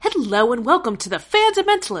Hello and welcome to the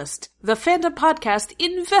Fundamentalist, the fandom podcast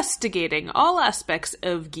investigating all aspects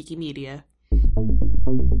of geeky media.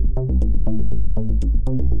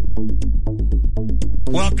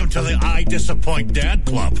 Welcome to the I Disappoint Dad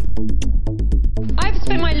Club. I've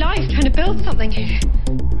spent my life trying to build something here.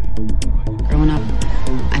 Growing up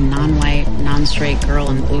a non-white, non-straight girl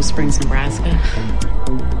in Blue Springs, Nebraska.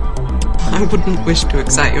 I wouldn't wish to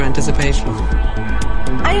excite your anticipation.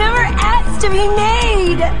 I never asked to be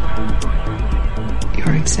made!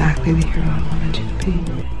 You're exactly the hero I wanted you to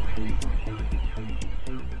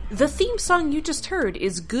be. The theme song you just heard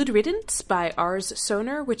is Good Riddance by Ars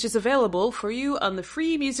Sonar, which is available for you on the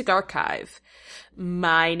Free Music Archive.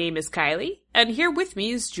 My name is Kylie, and here with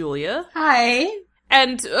me is Julia. Hi.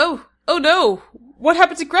 And, oh no, what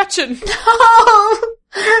happened to Gretchen? Oh!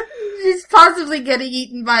 She's possibly getting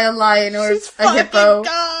eaten by a lion or a hippo.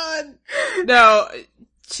 Gone. No,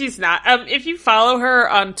 she's not. If you follow her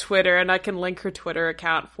on Twitter, and I can link her Twitter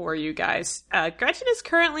account for you guys, Gretchen is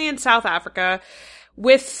currently in South Africa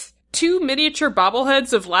with two miniature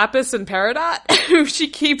bobbleheads of Lapis and Peridot, who she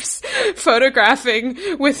keeps photographing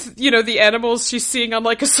with, the animals she's seeing on,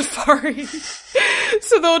 a safari.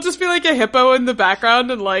 So there'll just be, a hippo in the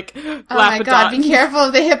background and, Oh my god, be careful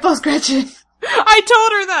of the hippos, Gretchen. I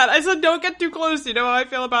told her that. I said, don't get too close. You know how I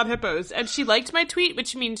feel about hippos. And she liked my tweet,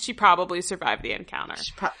 which means she probably survived the encounter.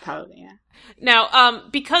 Probably, yeah. Now,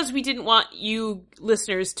 because we didn't want you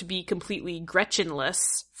listeners to be completely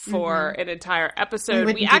Gretchenless for an entire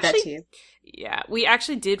episode, we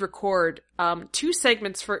actually did record two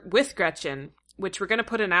segments with Gretchen, which we're going to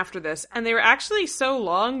put in after this, and they were actually so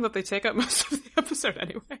long that they take up most of the episode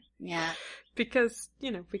anyway. Yeah. Because,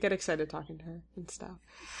 we get excited talking to her and stuff.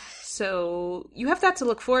 So, you have that to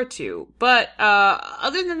look forward to. But,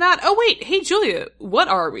 other than that, oh wait, hey Julia, what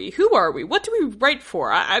are we? Who are we? What do we write for?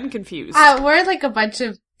 I'm confused. We're a bunch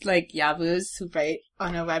of, yaboos who write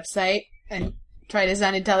on a website and try to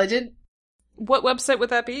sound intelligent. What website would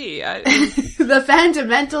that be?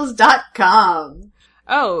 Thefundamentals.com.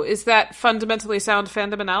 Oh, is that fundamentally sound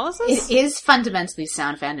fandom analysis? It is fundamentally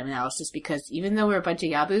sound fandom analysis because even though we're a bunch of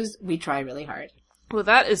yaboos, we try really hard. Well,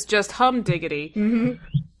 that is just humdiggity. Mm-hmm.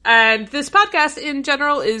 And this podcast in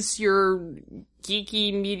general is your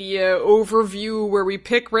geeky media overview where we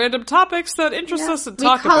pick random topics that interest us and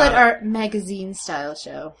talk about it. We call it our magazine-style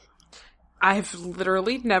show. I've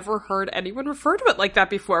literally never heard anyone refer to it like that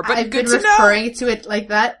before, but I've good been to know. referring to it like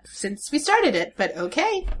that since we started it, but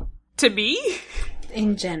okay. To me?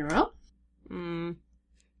 In general.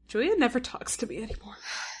 Julia never talks to me anymore.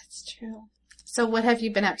 It's true. So what have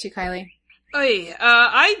you been up to, Kylie?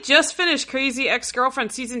 I just finished Crazy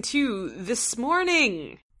Ex-Girlfriend Season 2 this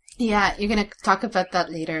morning. Yeah, you're gonna talk about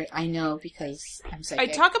that later, I know, because I'm psychic.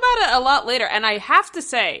 I talk about it a lot later, and I have to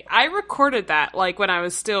say, I recorded that, when I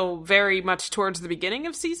was still very much towards the beginning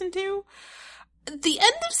of Season 2. The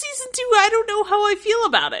end of Season 2, I don't know how I feel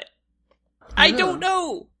about it. I don't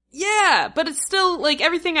know. Yeah, but it's still,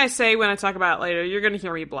 everything I say when I talk about it later, you're gonna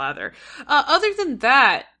hear me blather. Other than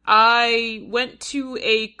that, I went to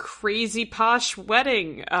a crazy posh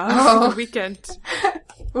wedding for the weekend.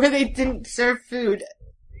 Where they didn't serve food.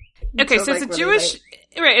 Okay, so it's a Jewish...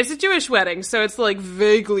 Right, it's a Jewish wedding, so it's,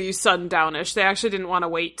 vaguely sundownish. They actually didn't want to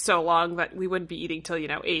wait so long that we wouldn't be eating till,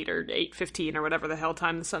 8 or 8:15 or whatever the hell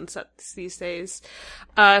time the sun sets these days.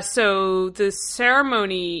 So the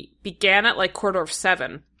ceremony began at,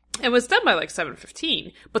 7:15. It was done by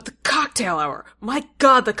 7:15, but the cocktail hour, my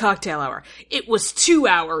god, the cocktail hour, it was 2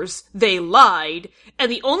 hours, they lied,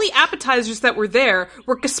 and the only appetizers that were there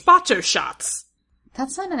were gazpacho shots.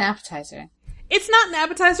 That's not an appetizer. It's not an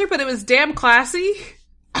appetizer, but it was damn classy,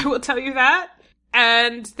 I will tell you that.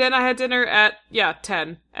 And then I had dinner at,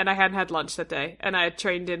 10, and I hadn't had lunch that day, and I had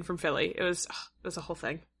trained in from Philly. It was a whole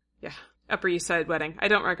thing. Yeah, Upper East Side wedding. I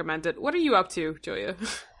don't recommend it. What are you up to, Julia?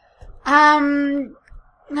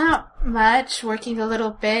 Not much. Working a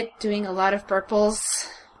little bit, doing a lot of burples.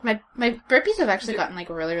 My burpees have actually gotten,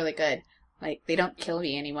 really, really good. They don't kill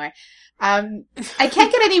me anymore. I can't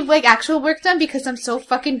get any, actual work done because I'm so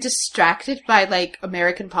fucking distracted by,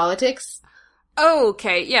 American politics. Oh,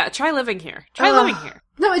 okay. Yeah, try living here. Try living here.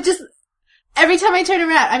 No, it just... Every time I turn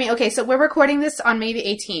around... okay, so we're recording this on May the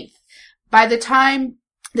 18th. By the time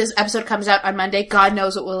this episode comes out on Monday, God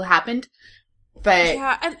knows what will have happened. But...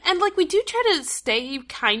 Yeah, and we do try to stay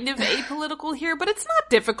kind of apolitical here, but it's not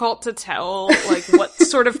difficult to tell, what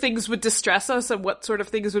sort of things would distress us and what sort of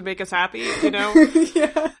things would make us happy,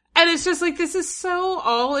 Yeah. And it's just this is so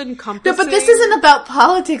all-encompassing. No, but this isn't about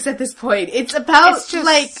politics at this point. It's about,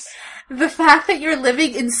 the fact that you're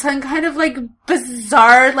living in some kind of,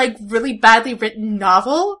 bizarre, really badly written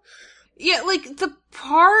novel. Yeah, like, the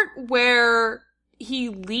part where he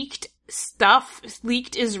leaked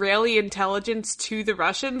Israeli intelligence to the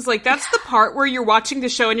Russians, like, that's the part where you're watching the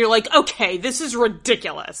show and you're like, okay, this is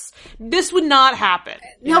ridiculous. This would not happen.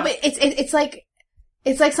 No, but it's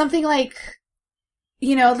like something like,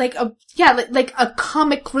 you know, like a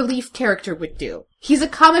comic relief character would do. He's a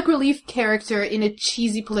comic relief character in a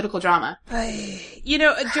cheesy political drama. You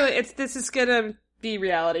know, Joey, this is gonna be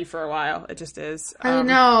reality for a while. It just is. I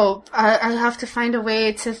know. I have to find a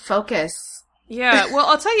way to focus. Yeah, well,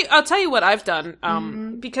 I'll tell you what I've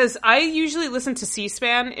done, because I usually listen to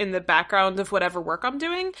C-SPAN in the background of whatever work I'm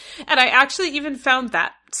doing, and I actually even found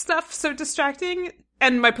that stuff so distracting.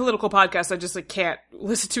 And my political podcast, I just like can't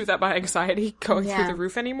listen to without my anxiety going through the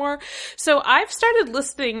roof anymore. So I've started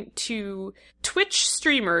listening to Twitch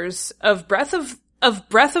streamers of Breath of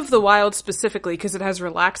the Wild specifically because it has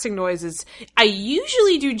relaxing noises. I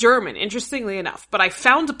usually do German, interestingly enough, but I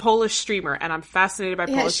found a Polish streamer and I'm fascinated by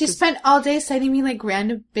Polish. She spent all day sending me like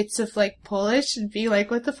random bits of like Polish and be like,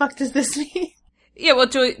 what the fuck does this mean? Yeah, well,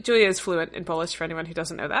 Julia is fluent in Polish for anyone who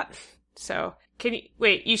doesn't know that. So,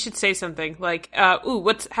 you should say something like, how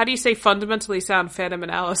do you say fundamentally sound Fandom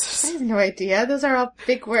analysis? I have no idea. Those are all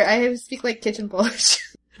big words. I speak like kitchen Polish.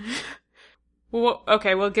 Well,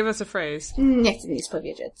 okay, well, give us a phrase. Nie chcę nic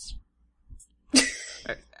powiedzieć.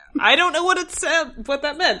 I don't know what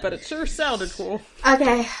that meant, but it sure sounded cool.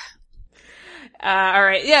 Okay.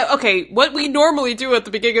 Alright, yeah, okay, what we normally do at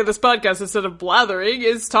the beginning of this podcast instead of blathering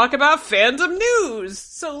is talk about fandom news!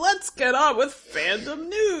 So let's get on with fandom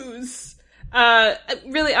news!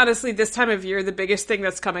 Really, honestly, this time of year, the biggest thing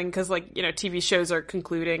that's coming, because, like, you know, TV shows are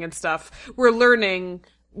concluding and stuff, we're learning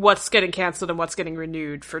what's getting canceled and what's getting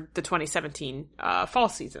renewed for the 2017, fall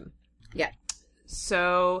season. Yeah.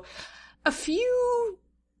 So, a few,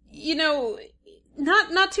 you know,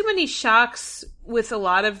 not too many shocks with a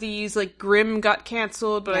lot of these. Like, Grimm got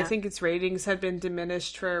canceled, but I think its ratings had been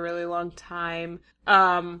diminished for a really long time.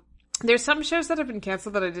 There's some shows that have been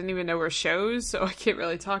canceled that I didn't even know were shows, so I can't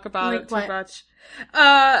really talk about it too much.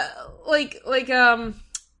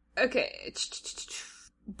 Okay.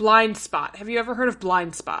 Blind Spot. Have you ever heard of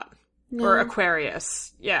Blind Spot? No. Or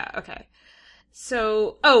Aquarius? Yeah, okay.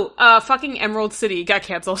 So, fucking Emerald City got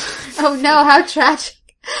canceled. Oh no, how tragic.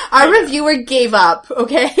 Our reviewer gave up,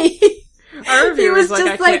 okay? Our reviewer was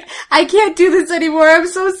just like, I can't do this anymore, I'm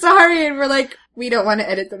so sorry. And we're like, we don't want to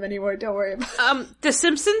edit them anymore, don't worry about it. The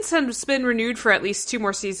Simpsons has been renewed for at least 2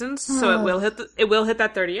 more seasons, so it will hit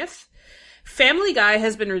that 30th. Family Guy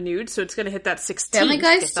has been renewed, so it's gonna hit that 16th. Family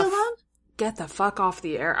Guy's still on? Get the fuck off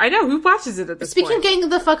the air. I know, who watches it at this point? Speaking of getting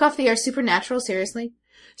the fuck off the air, Supernatural, seriously?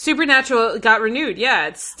 Supernatural got renewed, yeah,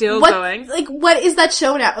 it's still going. Like, what is that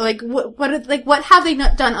show now? Like, what have they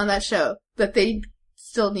not done on that show that they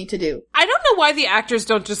still need to do? I don't know why the actors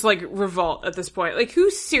don't just, like, revolt at this point. Like, who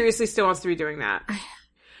seriously still wants to be doing that?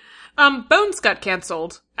 Bones got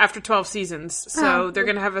canceled after 12 seasons, so they're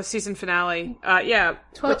gonna have a season finale.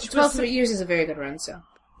 12 years is a very good run, so.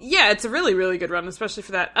 Yeah, it's a really, really good run, especially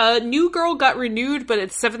for that. New Girl got renewed, but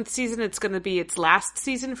its 7th season, it's gonna be its last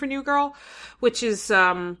season for New Girl, which is,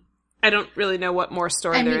 I don't really know what more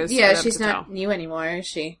story there is. Yeah, she's not new anymore, is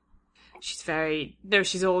she? She's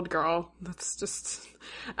old girl. That's just,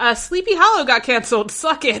 Sleepy Hollow got canceled.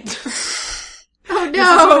 Suck it. Oh no! This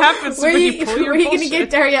is what happens when you pull your bullshit. Where are you bullshit. Gonna get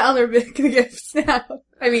Daria Ellerman gifts now?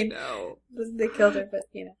 I mean, no. They killed her, but,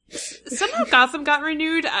 you know. Somehow Gotham got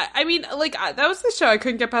renewed. I mean, like, that was the show I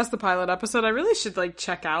couldn't get past the pilot episode. I really should, like,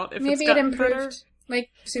 check out if maybe it's it improved. Better. Like,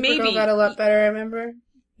 Supergirl got a lot better, I remember,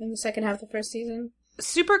 in the second half of the first season.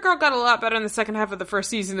 Supergirl got a lot better in the second half of the first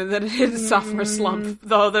season, and then it hit a sophomore slump.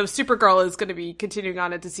 Though the Supergirl is going to be continuing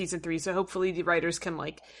on into season 3, so hopefully the writers can,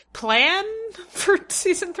 like, plan for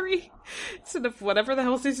season 3 instead of whatever the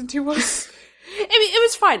hell season 2 was. I mean, it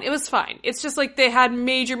was fine. It was fine. It's just like they had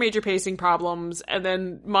major, major pacing problems, and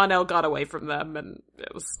then Mon-El got away from them, and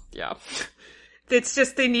it was, yeah. It's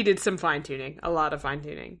just they needed some fine-tuning. A lot of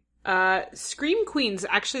fine-tuning. Scream Queens,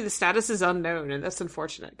 actually the status is unknown, and that's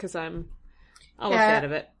unfortunate, because I'm a fan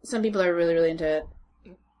of it. Some people are really, really into it.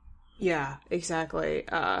 Yeah, exactly.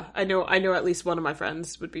 I know at least one of my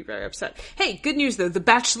friends would be very upset. Hey, good news though, The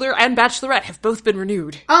Bachelor and Bachelorette have both been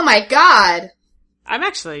renewed. Oh my god! I'm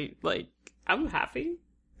actually, like, I'm happy.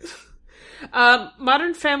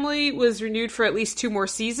 Modern Family was renewed for at least 2 more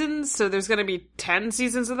seasons, so there's gonna be 10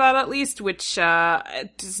 seasons of that at least, which,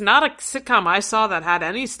 is not a sitcom I saw that had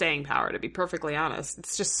any staying power, to be perfectly honest.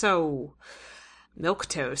 It's just so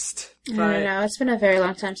milquetoast. I don't know, it's been a very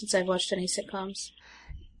long time since I've watched any sitcoms.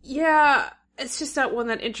 Yeah, It's just not one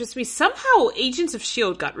that interests me. Somehow Agents of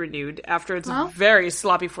S.H.I.E.L.D. got renewed after its very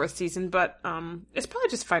sloppy 4th season, but it's probably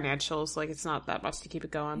just financials. Like, it's not that much to keep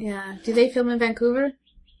it going. Yeah. Do they film in Vancouver?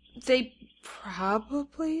 They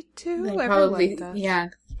probably do. They probably, yeah.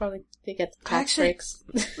 Probably they get tax breaks.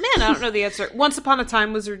 Man, I don't know the answer. Once Upon a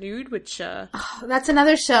Time was renewed, which... Oh, that's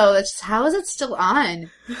another show. How is it still on?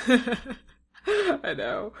 I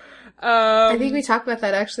know. I think we talked about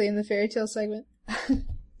that, actually, in the fairy tale segment.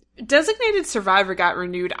 Designated Survivor got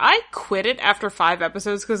renewed. I quit it after 5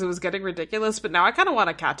 episodes because it was getting ridiculous, but now I kind of want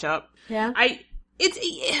to catch up. Yeah.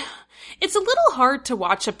 It's a little hard to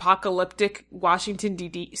watch apocalyptic Washington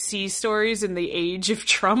D.C. stories in the age of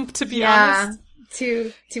Trump, to be honest.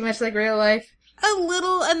 Too much like real life. A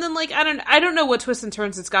little, and then like I don't know what twists and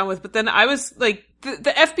turns it's gone with, but then I was like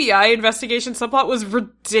the FBI investigation subplot was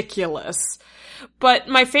ridiculous. But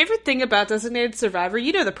my favorite thing about Designated Survivor,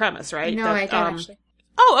 you know the premise, right? No, I don't actually.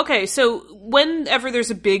 Oh, okay. So whenever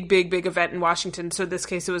there's a big event in Washington, so in this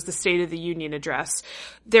case it was the State of the Union address,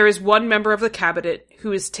 there is one member of the cabinet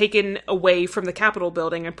who is taken away from the Capitol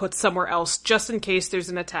building and put somewhere else just in case there's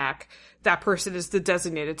an attack. That person is the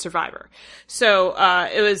designated survivor. So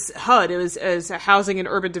it was HUD, it was as a Housing and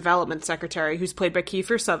Urban Development Secretary, who's played by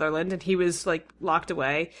Kiefer Sutherland, and he was like locked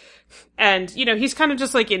away. And, you know, he's kind of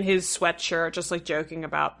just like in his sweatshirt, just like joking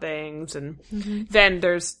about things. And then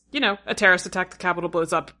there's, you know, a terrorist attack, the Capitol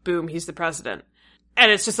blows up, boom, he's the president.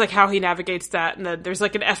 And it's just like how he navigates that. And then there's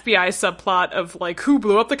like an FBI subplot of like, who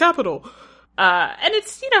blew up the Capitol? And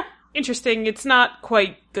it's, you know, interesting. It's not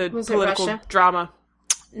quite the political drama.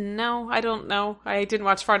 No, I don't know. I didn't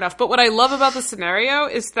watch far enough. But what I love about the scenario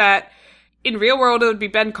is that in real world it would be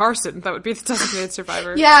Ben Carson. That would be the designated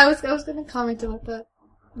survivor. Yeah, I was going to comment about that.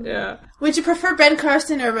 Yeah. Would you prefer Ben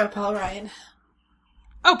Carson or Paul Ryan?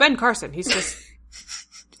 Oh, Ben Carson. He's just...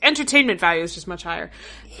 entertainment value is just much higher.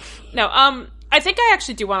 No, I think I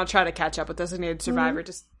actually do want to try to catch up with Designated Survivor.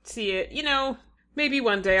 Just see it. You know, maybe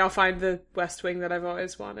one day I'll find the West Wing that I've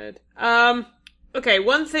always wanted. Okay,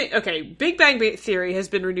 one thing... Okay, Big Bang Theory has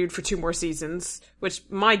been renewed for 2 more seasons, which,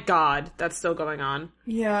 my god, that's still going on.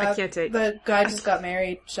 Yeah. I can't take... The guy just got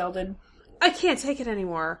married, Sheldon. I can't take it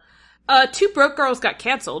anymore. 2 Broke Girls got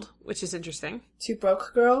canceled, which is interesting. 2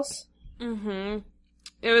 Broke Girls? Mm-hmm.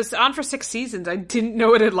 It was on for 6 seasons. I didn't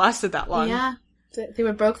know it had lasted that long. Yeah. They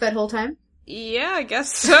were broke that whole time? Yeah, I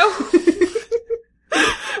guess so.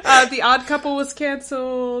 The Odd Couple was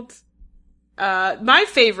canceled. My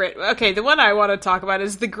favorite, okay, the one I want to talk about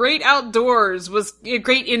is The Great Outdoors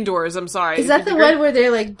Great Indoors, I'm sorry. Is that the one where they,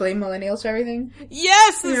 like, blame millennials for everything?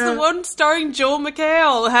 Yes, it's the one starring Joel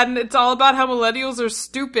McHale, and it's all about how millennials are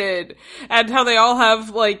stupid, and how they all have,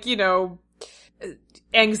 like, you know,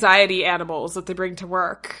 anxiety animals that they bring to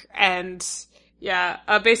work, and... Yeah,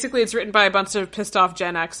 basically it's written by a bunch of pissed off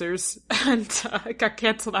Gen Xers, and it got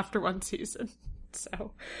canceled after 1 season.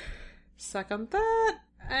 So, suck on that.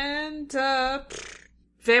 And,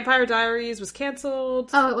 Vampire Diaries was canceled.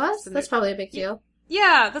 Oh, it was? That's probably a big deal.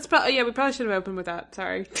 Yeah, we probably should have opened with that,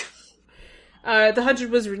 sorry. The 100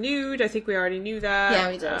 was renewed, I think we already knew that. Yeah,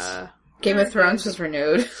 we did. Game of Thrones was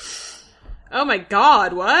renewed. Oh my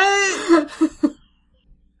god, what?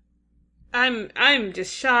 I'm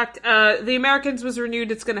just shocked. The Americans was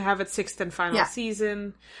renewed. It's going to have its 6th and final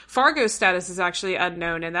season. Fargo's status is actually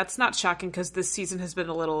unknown, and that's not shocking because this season has been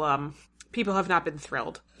a little, people have not been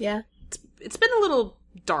thrilled. Yeah. It's been a little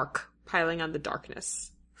dark, piling on the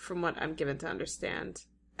darkness, from what I'm given to understand.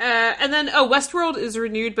 And then, Westworld is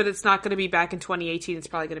renewed, but it's not going to be back in 2018. It's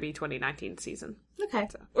probably going to be 2019 season. Okay.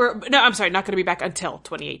 No, I'm sorry, not going to be back until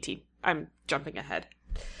 2018. I'm jumping ahead.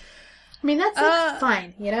 I mean, that's like,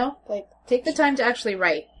 fine, you know? Like, take the time to actually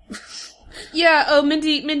write. Yeah,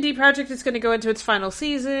 Mindy Project is going to go into its final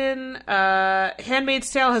season.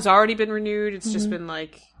 Handmaid's Tale has already been renewed. It's just been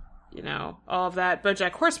like, you know, all of that.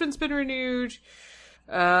 BoJack Horseman's been renewed.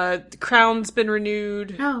 Crown's been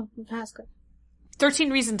renewed. Oh, that's good.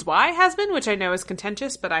 13 Reasons Why has been, which I know is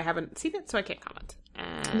contentious, but I haven't seen it, so I can't comment.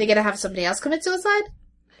 They gonna have somebody else commit suicide?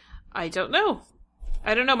 I don't know.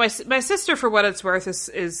 My sister, for what it's worth,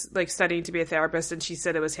 is like studying to be a therapist, and she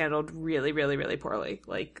said it was handled really, really, really poorly.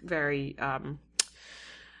 Like, very,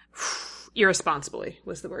 irresponsibly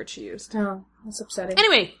was the word she used. Oh, that's upsetting.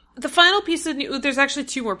 Anyway, the final piece of news, there's actually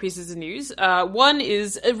 2 more pieces of news. One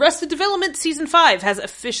is Arrested Development Season 5 has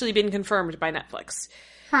officially been confirmed by Netflix.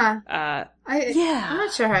 Huh. Yeah. I'm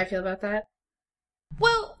not sure how I feel about that.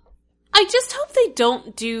 Well, I just hope they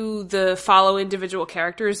don't do the follow individual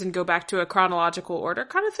characters and go back to a chronological order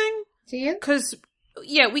kind of thing. Do you? Because,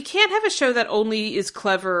 yeah, we can't have a show that only is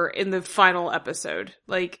clever in the final episode.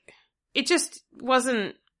 Like, it just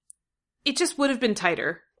wasn't... It just would have been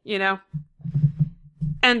tighter, you know?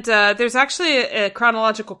 And there's actually a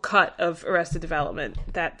chronological cut of Arrested Development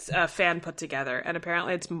that a fan put together, and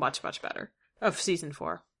apparently it's much, much better, of season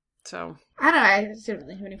 4. So I don't know, I didn't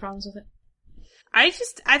really have any problems with it. I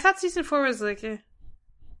thought season 4 was like, eh.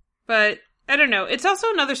 But, I don't know. It's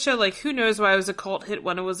also another show, like, who knows why it was a cult hit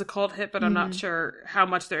when it was a cult hit, but I'm not sure how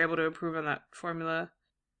much they're able to improve on that formula.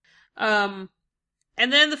 And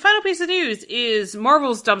then the final piece of news is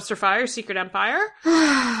Marvel's Dumpster Fire, Secret Empire,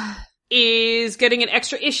 is getting an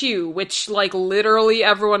extra issue, which, like, literally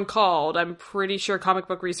everyone called. I'm pretty sure Comic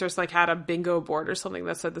Book Resource, like, had a bingo board or something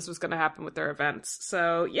that said this was going to happen with their events.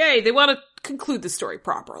 So, yay, they want to conclude the story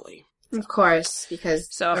properly. Of course, because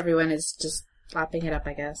everyone is just lapping it up,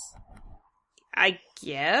 I guess. I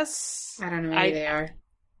guess. I don't know who they are.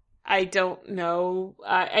 I don't know.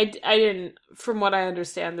 I didn't, from what I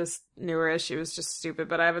understand, this newer issue is just stupid,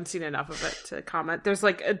 but I haven't seen enough of it to comment. There's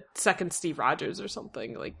like a second Steve Rogers or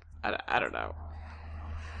something. Like, I don't know.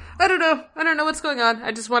 I don't know what's going on.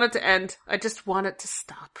 I just want it to end. I just want it to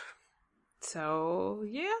stop. So,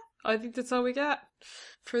 yeah, I think that's all we got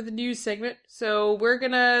for the news segment. So we're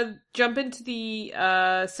gonna jump into the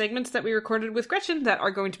segments that we recorded with Gretchen that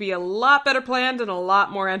are going to be a lot better planned and a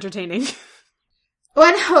lot more entertaining.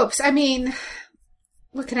 One hopes. I mean,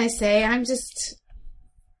 what can I say? I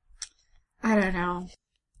don't know.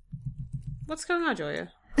 What's going on,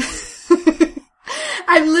 Julia?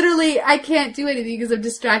 I can't do anything because I'm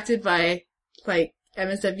distracted by, like,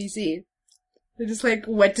 MSNBC. They're just like,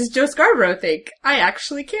 what does Joe Scarborough think? I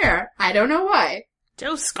actually care. I don't know why.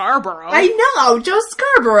 Joe Scarborough? I know! Joe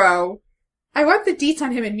Scarborough! I want the deets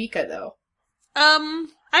on him and Mika, though.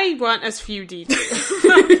 I want as few details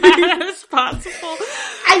as possible.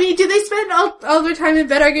 I mean, do they spend all their time in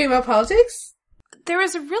bed arguing about politics? There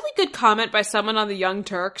was a really good comment by someone on the Young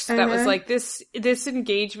Turks that was like, this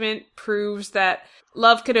engagement proves that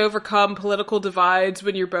love can overcome political divides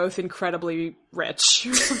when you're both incredibly rich.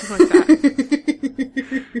 Or something like that.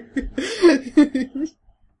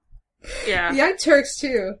 Yeah. Young Turks,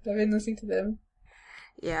 too. I've been listening to them.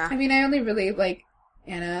 Yeah. I mean, I only really like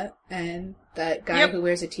Anna and that guy who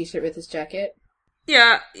wears a t-shirt with his jacket.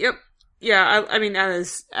 Yeah, yep. Yeah, I mean,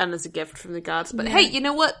 Anna's a gift from the gods. But hey, you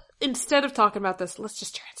know what? Instead of talking about this, let's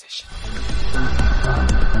just transition.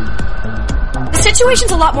 The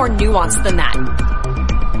situation's a lot more nuanced than that.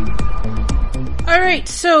 Alright,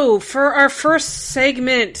 so for our first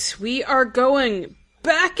segment, we are going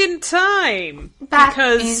back in time. In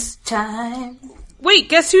time. Wait,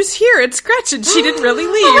 guess who's here? It's Gretchen. She didn't really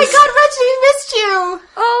leave. Oh my god, Gretchen, we missed you!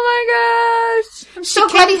 Oh my gosh! I'm so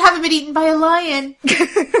glad you haven't been eaten by a lion.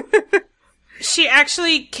 She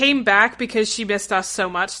actually came back because she missed us so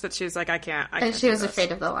much that she was like, I can't and she was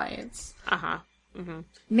afraid of the lions. Uh-huh. Mm-hmm.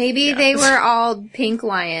 Maybe they were all pink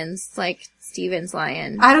lions, like Steven's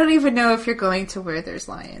lion. I don't even know if you're going to where there's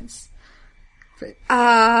lions. But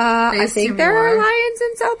I think there are lions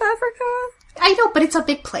in South Africa. I know, but it's a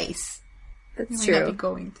big place. That's you might true. not be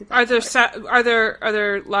going to that Are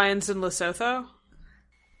there lions in Lesotho?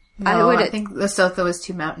 No, I think Lesotho is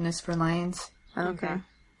too mountainous for lions. Okay.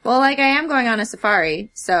 Well, like, I am going on a safari,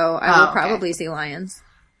 so I will probably see lions.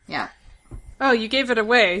 Yeah. Oh, you gave it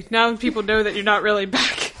away. Now people know that you're not really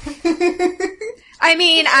back. I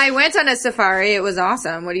mean, I went on a safari. It was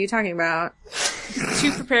awesome. What are you talking about?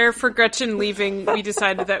 To prepare for Gretchen leaving, we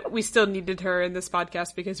decided that we still needed her in this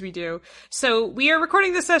podcast because we do. So we are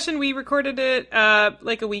recording this session. We recorded it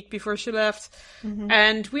like a week before she left. Mm-hmm.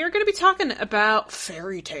 And we are going to be talking about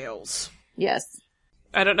fairy tales. Yes.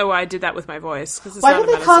 I don't know why I did that with my voice. Why do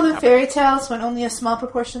they call them fairy tales when only a small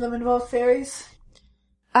proportion of them involve fairies?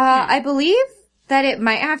 I believe that it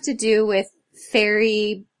might have to do with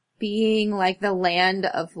fairy being like the land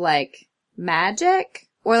of like magic,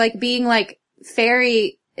 or like being like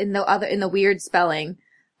fairy in the weird spelling,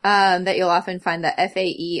 that you'll often find the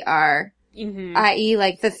FAER, i.e.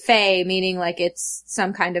 like the fae, meaning like it's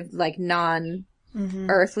some kind of like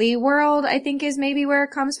non-earthly world, I think is maybe where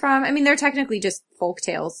it comes from. I mean, they're technically just folk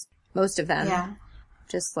tales, most of them. Yeah.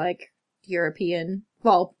 Just like European.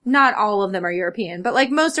 Well, not all of them are European, but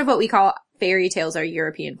like most of what we call fairy tales are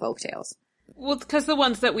European folk tales. Well, because the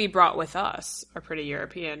ones that we brought with us are pretty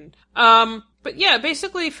European. But yeah,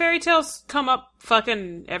 basically fairy tales come up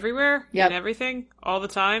fucking everywhere and everything all the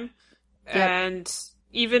time. Yep. And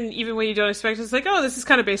even when you don't expect it, it's like, oh, this is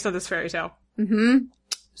kind of based on this fairy tale. Mm-hmm.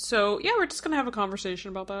 So yeah, we're just gonna have a conversation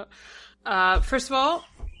about that. First of all,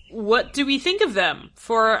 what do we think of them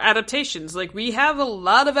for adaptations? Like, we have a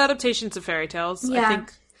lot of adaptations of fairy tales, I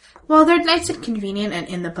think. Well, they're nice and convenient and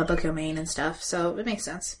in the public domain and stuff, so it makes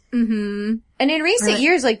sense. Mm-hmm. And in recent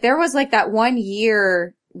years, like, there was, like, that one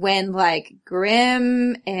year when, like,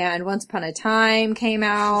 Grimm and Once Upon a Time came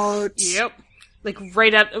out. Yep. Like,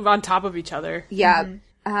 right on top of each other. Yeah.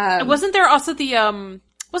 And wasn't there also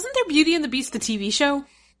wasn't there Beauty and the Beast, the TV show?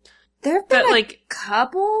 There have been a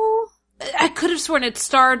couple? I could have sworn it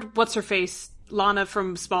starred, what's-her-face, Lana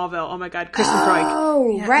from Smallville. Oh my god, Kristen Kreuk. Oh,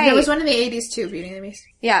 Yeah, right. There was one in the 80s too, Beauty and the Beast.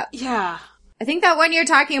 Yeah. Yeah. I think that one you're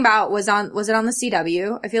talking about was it on the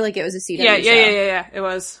CW? I feel like it was a CW show. Yeah, it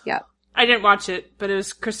was. Yeah. I didn't watch it, but it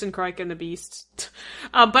was Kristen Kreuk and the Beast.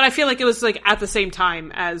 But I feel like it was, like, at the same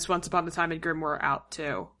time as Once Upon a Time and Grimm were out,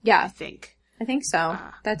 too. Yeah. I think so.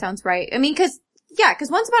 That sounds right. I mean, cause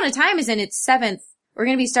Once Upon a Time is in its 7th, we're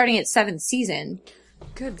gonna be starting its 7th season.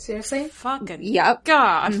 Good. Seriously? Fucking Yep.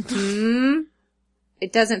 God. Mm-hmm.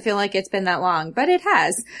 It doesn't feel like it's been that long, but it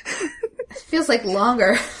has. It feels like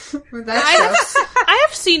longer with that show. I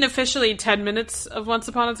have seen officially 10 minutes of Once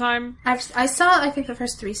Upon a Time. I saw, I think, the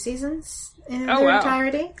first 3 seasons in their wow.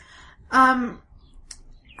 entirety. I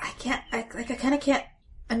kind of can't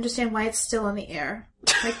understand why it's still on the air.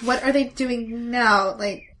 Like, what are they doing now?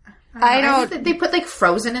 Like, I don't. They put, like,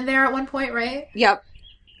 Frozen in there at one point, right? Yep.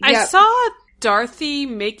 I saw Dorothy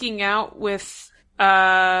making out with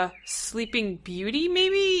Sleeping Beauty,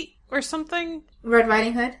 maybe, or something. Red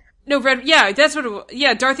Riding Hood. No, that's what it was.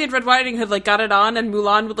 Yeah, Dorothy and Red Riding Hood, like, got it on, and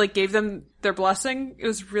Mulan would, like, gave them their blessing. It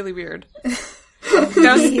was really weird. That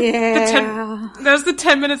was the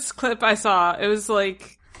 10 minutes clip I saw. It was,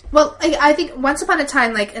 like... Well, I think Once Upon a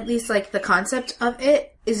Time, like, at least, like, the concept of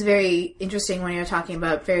it is very interesting when you're talking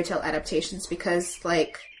about fairy tale adaptations, because,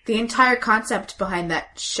 like, the entire concept behind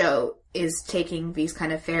that show is taking these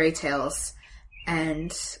kind of fairy tales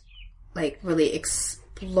and, like, really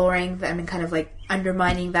exploring them and kind of, like,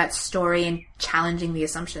 undermining that story and challenging the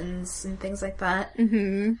assumptions and things like that.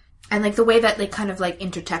 Mm-hmm. And, like, the way that, like, kind of, like,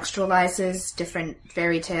 intertextualizes different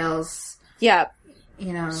fairy tales. Yeah.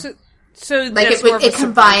 You know. So like, it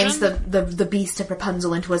combines the Beast and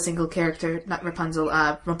Rapunzel into a single character. Not Rapunzel,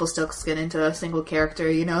 Rumpelstiltskin into a single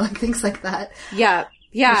character, you know, like, things like that. Yeah.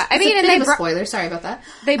 Yeah. I mean, and they spoiler, sorry about that.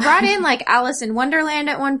 They brought in, like, Alice in Wonderland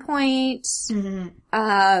at one point. Mm-hmm.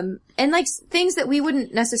 And, like, things that we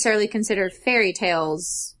wouldn't necessarily consider fairy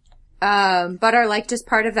tales, but are, like, just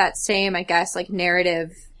part of that same, I guess, like,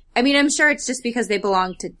 narrative. I mean, I'm sure it's just because they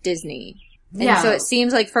belong to Disney. And so it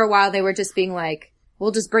seems like for a while they were just being like,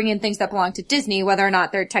 we'll just bring in things that belong to Disney, whether or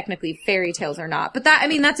not they're technically fairy tales or not. But that, I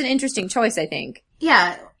mean, that's an interesting choice, I think.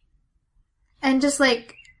 Yeah. And just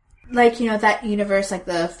like, you know, that universe, like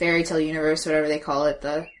the fairy tale universe, whatever they call it,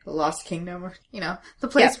 the Lost Kingdom, or, you know, the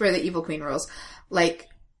place where the evil queen rules. Like,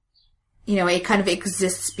 you know, it kind of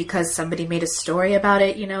exists because somebody made a story about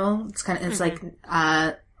it, you know? It's kind of, it's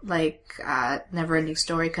never-ending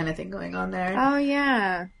story kind of thing going on there. Oh,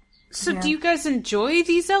 yeah. So do you guys enjoy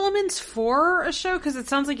these elements for a show? Because it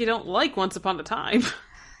sounds like you don't like Once Upon a Time.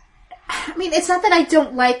 I mean, it's not that I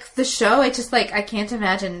don't like the show. It's just, like, I can't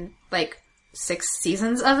imagine, like, 6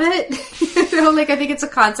 seasons of it. You know, like, I think it's a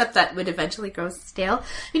concept that would eventually grow stale. I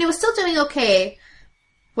mean, it was still doing okay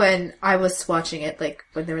when I was watching it, like,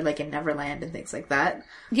 when they were, like, in Neverland and things like that.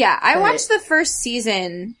 Yeah, I watched the first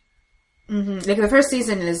season. Mm-hmm. Like, the first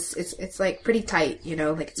season it's like, pretty tight, you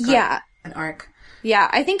know? Like, it's got an arc. Yeah,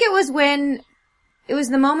 I think it was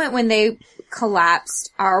the moment when they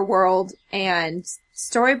collapsed Our World and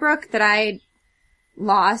Storybrooke that I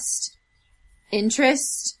lost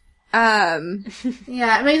interest. Yeah,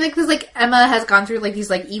 I mean, like, cause, like, Emma has gone through, like,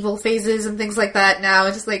 these, like, evil phases and things like that now.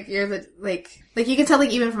 It's just, like, you're the, like, you can tell,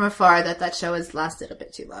 like, even from afar that show has lasted a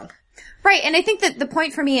bit too long. Right, and I think that the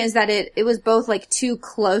point for me is that it was both, like, too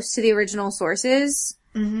close to the original sources.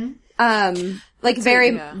 Mm-hmm. Like,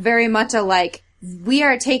 very much a, like, we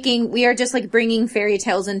are just, like, bringing fairy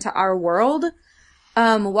tales into our world,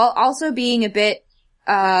 while also being a bit,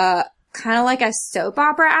 kind of like a soap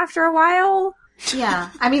opera after a while. Yeah.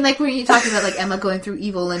 I mean, like, when you're talking about, like, Emma going through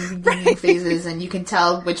evil and reunion phases, and you can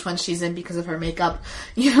tell which one she's in because of her makeup,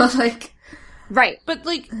 you know, like... Right. But,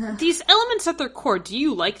 like, these elements at their core, do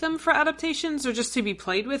you like them for adaptations, or just to be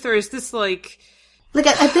played with, or is this, like... Like,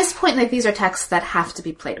 at this point, like, these are texts that have to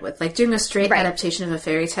be played with. Like, doing a straight adaptation of a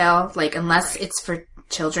fairy tale, like, unless it's for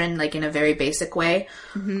children, like, in a very basic way,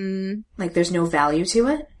 like, there's no value to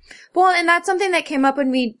it. Well, and that's something that came up when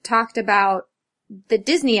we talked about the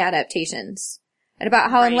Disney adaptations. And about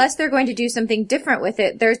how unless they're going to do something different with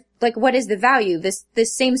it, there's, like, what is the value? This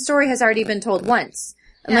same story has already been told once.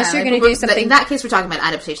 Unless you're going to do something... In that case, we're talking about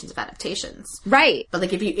adaptations of adaptations. Right. But,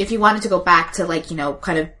 like, if you wanted to go back to, like, you know,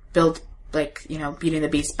 kind of build... like, you know, Beauty and the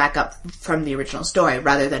Beast back up from the original story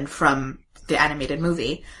rather than from the animated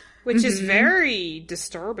movie, Which is very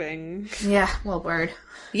disturbing. Yeah, well, word.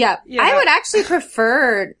 Yeah. Yeah. I would actually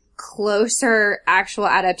prefer closer actual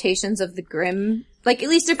adaptations of the Grimm. Like, at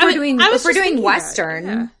least if we're doing Western.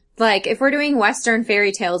 Yeah. Like, if we're doing Western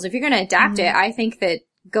fairy tales, if you're going to adapt it, I think that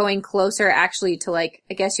going closer actually to, like,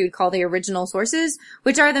 I guess you would call the original sources,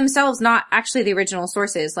 which are themselves not actually the original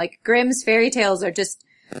sources. Like, Grimm's fairy tales are just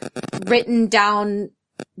written down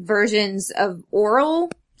versions of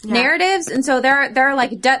oral narratives. And so there are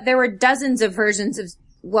like, there were dozens of versions of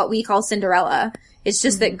what we call Cinderella. It's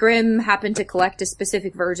just that Grimm happened to collect a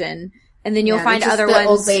specific version. And then you'll find other ones. The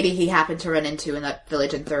old lady he happened to run into in that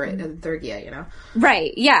village in Thurgia, you know?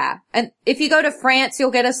 Right, yeah. And if you go to France,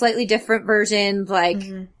 you'll get a slightly different version, like,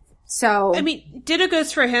 so. I mean, ditto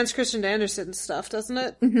goes for Hans Christian Andersen stuff, doesn't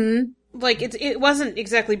it? Mm-hmm. Like, it wasn't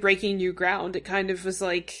exactly breaking new ground. It kind of was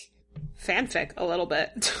like fanfic a little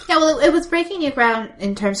bit. Yeah, well, it was breaking new ground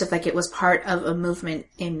in terms of, like, it was part of a movement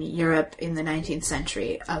in Europe in the 19th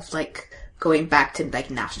century of, like, going back to,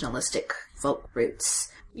 like, nationalistic folk roots.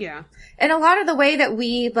 Yeah. And a lot of the way that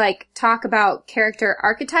we, like, talk about character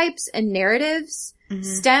archetypes and narratives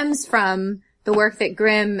stems from the work that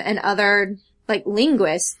Grimm and other, like,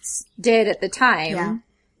 linguists did at the time. Yeah.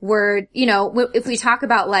 Where, you know, if we talk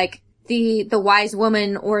about, like, the wise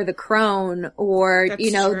woman or the crone or, That's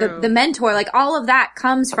you know, true. the mentor, like, all of that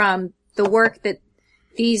comes from the work that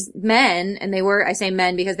these men, and they were, I say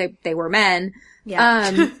men because they were men,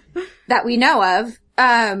 that we know of,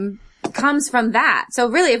 comes from that. So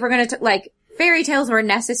really, if we're going to, like, fairy tales were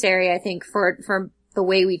necessary, I think, for the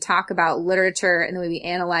way we talk about literature and the way we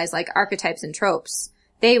analyze, like, archetypes and tropes.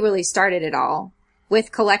 They really started it all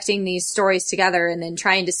with collecting these stories together and then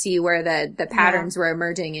trying to see where the patterns were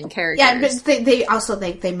emerging in characters. Yeah, but they also,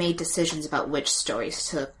 they made decisions about which stories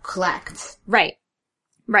to collect. Right.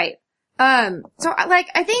 Right. So, like,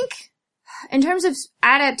 I think in terms of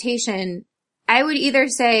adaptation, I would either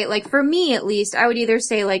say, like, for me at least, I would either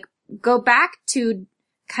say, like, go back to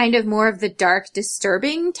kind of more of the dark,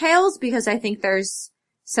 disturbing tales, because I think there's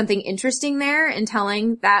something interesting there in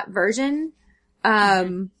telling that version,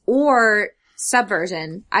 or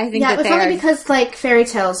subversion. I think that it's only because, like, fairy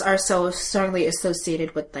tales are so strongly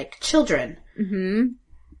associated with, like, children. Mm-hmm.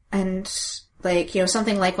 And, like, you know,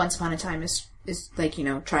 something like Once Upon a Time is like, you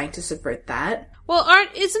know, trying to subvert that. Well,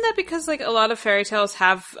 isn't that because, like, a lot of fairy tales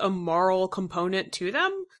have a moral component to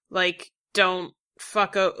them? Like, don't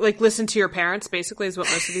listen to your parents, basically, is what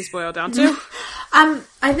most of these boil down to.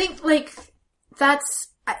 I think, like, that's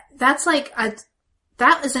like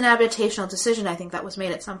that is an adaptational decision, I think, that was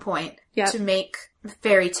made at some point to make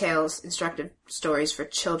fairy tales instructive stories for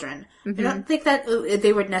children. I don't think that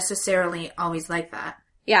they would necessarily always like that.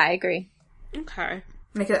 Yeah, I agree. Okay.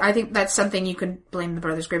 Like, I think that's something you can blame the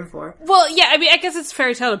Brothers Grimm for. Well, yeah, I mean, I guess it's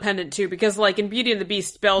fairy tale dependent, too, because, like, in Beauty and the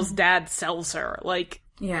Beast, Belle's dad sells her. Like,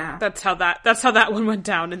 yeah. That's how that one went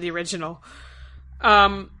down in the original.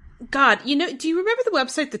 God, you know, do you remember the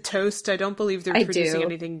website The Toast? I don't believe they're producing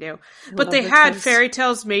anything new. But they had fairy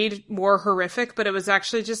tales made more horrific, but it was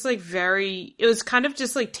actually just, like, it was kind of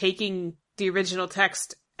just, like, taking the original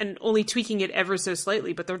text and only tweaking it ever so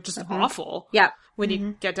slightly, but they're just awful. Yeah. When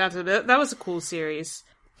you get down to that was a cool series.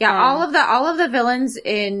 Yeah, all of the villains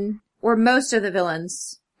or most of the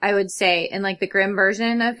villains, I would say, in, like, the Grimm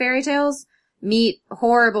version of fairy tales, meet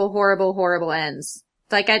horrible, horrible, horrible ends.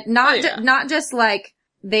 Like, not just, like,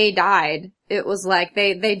 they died. It was like,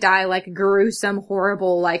 they die, like, gruesome,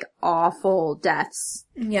 horrible, like, awful deaths.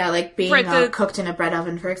 Yeah, like being cooked in a bread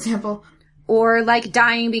oven, for example. Or, like,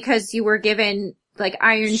 dying because you were given, like,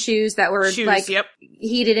 iron shoes that were,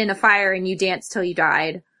 heated in a fire and you danced till you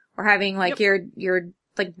died. Or having, like, your,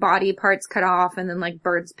 like, body parts cut off and then, like,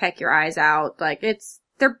 birds peck your eyes out. Like,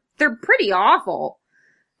 they're pretty awful.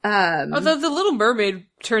 Although the Little Mermaid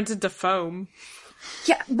turns into foam.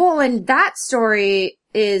 Yeah, well, and that story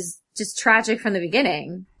is just tragic from the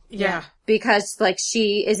beginning. Yeah. Because, like,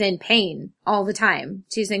 she is in pain all the time.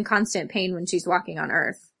 She's in constant pain when she's walking on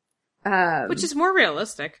Earth. Which is more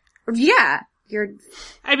realistic. Yeah.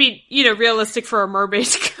 I mean, you know, realistic for a mermaid.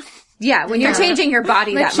 Yeah, when you're changing your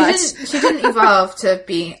body like, that much. She didn't evolve to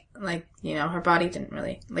be, like, you know, her body didn't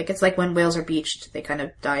really, like, it's like when whales are beached, they kind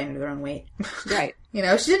of die under their own weight. Right. You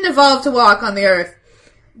know, she didn't evolve to walk on the earth.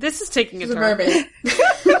 This is taking a turn. Mermaid.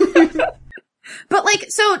 But, like,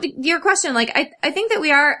 so, your question, like, I think that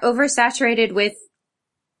we are oversaturated with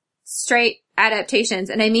straight adaptations,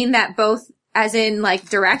 and I mean that both as in, like,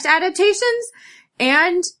 direct adaptations,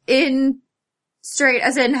 and in straight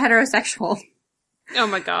as in heterosexual. Oh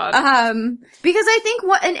my god. Because I think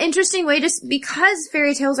what an interesting way because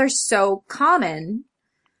fairy tales are so common,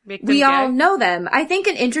 we all know them. I think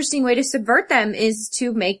an interesting way to subvert them is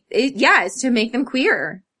to make them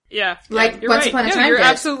queer. Yeah. Like you're Once right. Upon a No, Time you're did.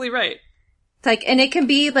 absolutely right. Like, and it can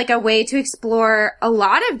be like a way to explore a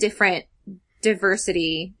lot of different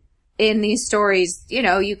diversity in these stories. You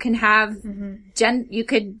know, you can have you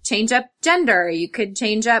could change up gender. You could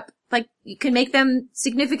change up, like, you can make them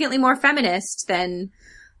significantly more feminist than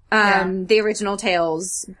the original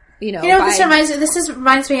tales. You know, this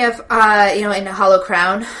reminds me of in Hollow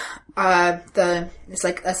Crown, it's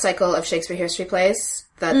like a cycle of Shakespeare history plays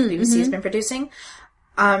that BBC has been producing.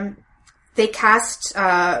 They cast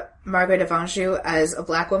Margaret of Anjou as a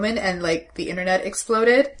black woman, and like the internet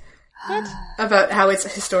exploded about how it's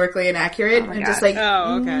historically inaccurate, and just like,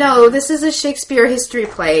 no, this is a Shakespeare history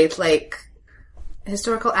play. Like,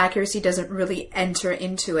 historical accuracy doesn't really enter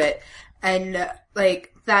into it, and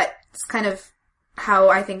like that's kind of how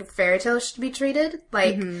I think fairy tales should be treated.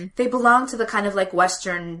 Like, they belong to the kind of like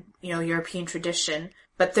Western, European tradition,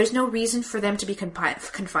 but there's no reason for them to be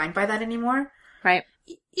confined by that anymore. Right.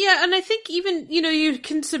 Yeah, and I think even, you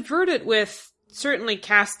can subvert it with certainly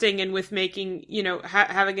casting and with making,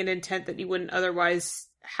 having an intent that you wouldn't otherwise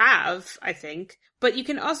have, I think. But you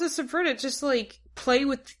can also subvert it, just like play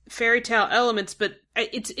with fairy tale elements, but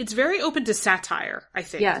it's very open to satire, I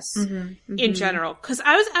think. Yes. In general. Because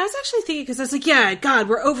I was actually thinking, because I was like, yeah, God,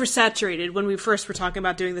 we're oversaturated when we first were talking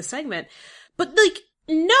about doing this segment. But like,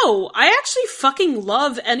 no, I actually fucking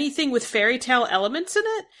love anything with fairy tale elements in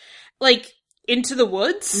it. Like, Into the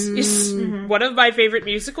Woods is one of my favorite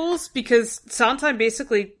musicals, because Sondheim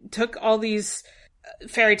basically took all these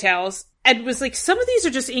fairy tales and was like, some of these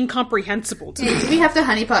are just incomprehensible to me. We have to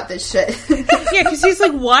honeypot this shit. Yeah, because he's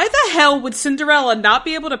like, why the hell would Cinderella not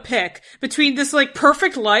be able to pick between this like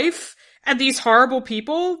perfect life and these horrible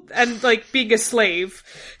people and like being a slave?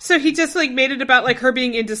 So he just like made it about like her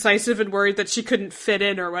being indecisive and worried that she couldn't fit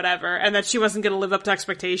in or whatever, and that she wasn't going to live up to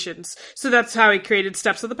expectations. So that's how he created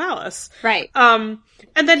Steps of the Palace. Right. And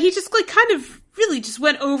then he just like kind of really just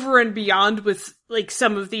went over and beyond with like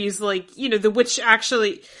some of these, like, the witch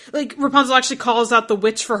actually, like, Rapunzel actually calls out the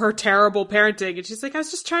witch for her terrible parenting, and she's like, I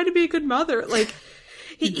was just trying to be a good mother. Like,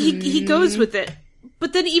 he goes with it.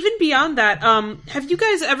 But then even beyond that, have you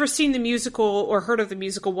guys ever seen the musical or heard of the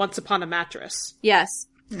musical Once Upon a Mattress? Yes.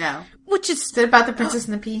 No. Which is... Is it about the Princess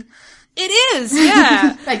and the Pea? It is,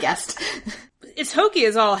 yeah. I guessed. It's hokey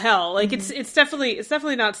as all hell. Like, it's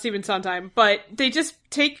definitely not Stephen Sondheim, but they just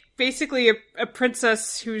take basically a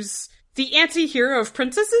princess who's the anti-hero of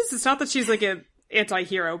princesses. It's not that she's like an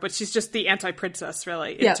anti-hero, but she's just the anti-princess,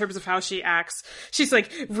 really, in terms of how she acts. She's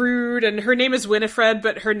like rude, and her name is Winifred,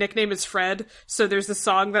 but her nickname is Fred. So there's a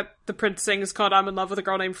song that the prince sings called I'm in Love with a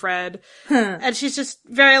Girl Named Fred. And she's just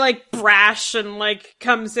very like brash and like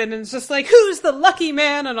comes in and is just like, who's the lucky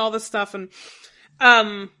man, and all this stuff. And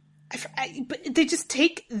but they just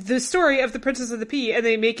take the story of the Princess of the Pea and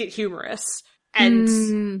they make it humorous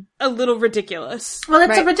and a little ridiculous. Well,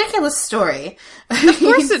 it's a ridiculous story. Of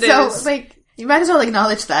course it is. So, like, you might as well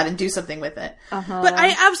acknowledge that and do something with it. But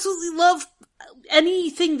I absolutely love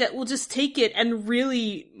anything that will just take it and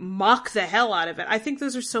really mock the hell out of it. I think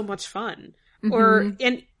those are so much fun.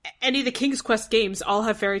 And any of the King's Quest games all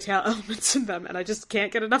have fairy tale elements in them, and I just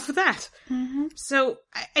can't get enough of that. So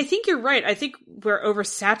I think you're right. I think we're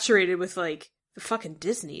oversaturated with like the fucking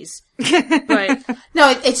Disneys. But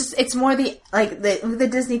no, it's more the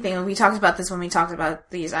Disney thing. And we talked about this when we talked about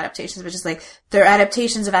these adaptations, but just like they're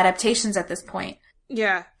adaptations of adaptations at this point.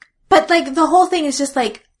 Yeah. But like the whole thing is just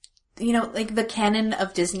like, like the canon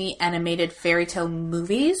of Disney animated fairy tale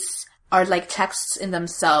movies are like texts in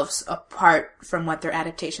themselves apart from what they're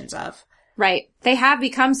adaptations of. Right. They have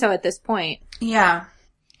become so at this point. Yeah.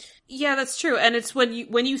 Yeah, that's true. And it's when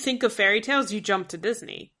you think of fairy tales, you jump to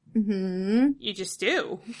Disney. You just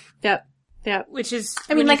do. Yep. Which is,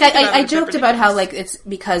 I mean, like, I joked about how, like, it's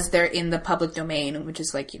because they're in the public domain, which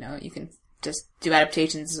is like, you can just do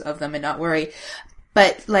adaptations of them and not worry.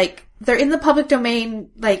 But, like, they're in the public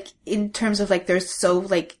domain, like, in terms of, like, they're so,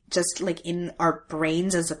 like, just, like, in our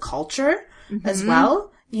brains as a culture as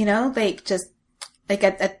well, like, just, like,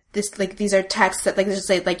 at this, like, these are texts that, like, just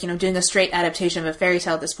like, doing a straight adaptation of a fairy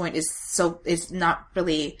tale at this point is not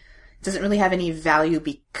really, doesn't really have any value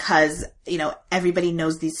because, everybody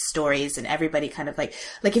knows these stories and everybody kind of like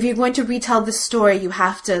if you're going to retell this story, you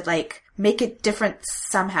have to, like, make it different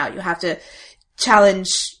somehow. You have to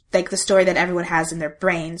challenge, like, the story that everyone has in their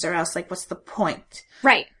brains, or else, like, what's the point?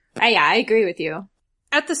 Right. I agree with you.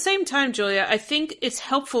 At the same time, Julia, I think it's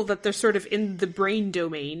helpful that they're sort of in the brain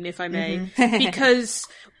domain, if I may, because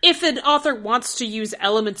if an author wants to use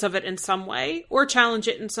elements of it in some way or challenge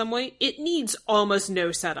it in some way, it needs almost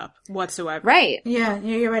no setup whatsoever. Right. Yeah,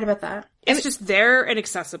 you're right about that. It's just there and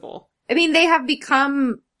accessible. I mean, they have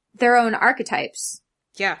become their own archetypes.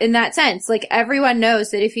 Yeah. In that sense, like, everyone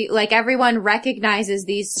knows that if you, like, everyone recognizes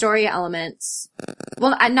these story elements.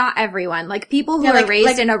 Well, not everyone. Like, people who are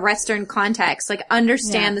raised in a Western context, like,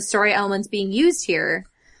 understand the story elements being used here.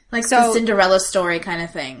 Like, the Cinderella story kind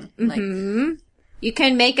of thing. Mm-hmm. Like, you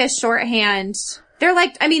can make a shorthand. They're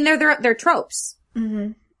like, I mean, they're tropes.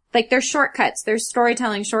 Mm-hmm. Like, they're shortcuts. They're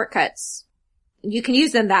storytelling shortcuts. You can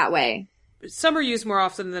use them that way. Some are used more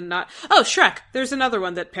often than not. Oh, Shrek. There's another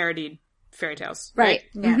one that parodied fairy tales. Right.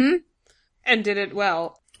 Yeah. Mm-hmm. And did it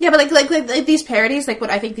well. Yeah, but like these parodies, like what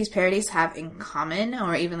I think these parodies have in common,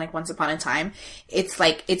 or even like Once Upon a Time, it's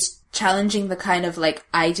like, it's challenging the kind of like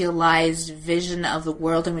idealized vision of the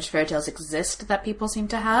world in which fairy tales exist that people seem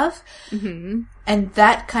to have. Mm-hmm. And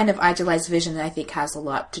that kind of idealized vision, I think, has a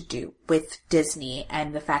lot to do with Disney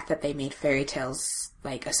and the fact that they made fairy tales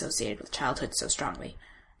like associated with childhood so strongly.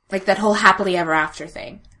 Like that whole happily ever after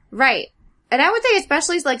thing. Right. And I would say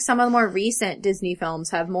especially like some of the more recent Disney films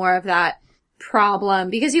have more of that problem,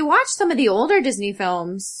 because you watch some of the older Disney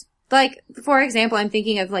films, like, for example, I'm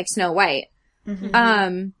thinking of like Snow White.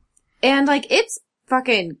 Mm-hmm. And like, it's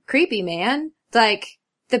fucking creepy, man. Like,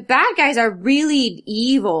 the bad guys are really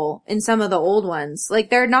evil in some of the old ones. Like,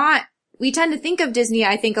 they're not, we tend to think of Disney,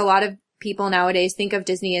 I think a lot of people nowadays think of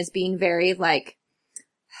Disney as being very like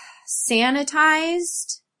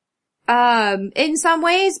sanitized in some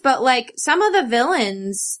ways, but like some of the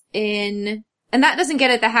villains in, and that doesn't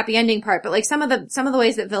get at the happy ending part, but like some of the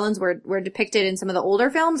ways that villains were depicted in some of the older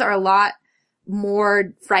films are a lot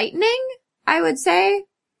more frightening, I would say.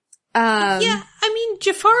 Yeah, I mean,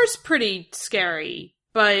 Jafar's pretty scary,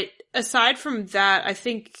 but aside from that, I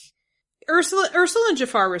think Ursula and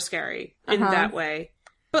Jafar were scary in that way.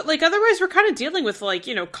 But, like, otherwise we're kind of dealing with, like,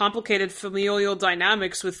 you know, complicated familial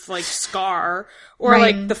dynamics with, like, Scar, or,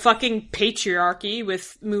 like, the fucking patriarchy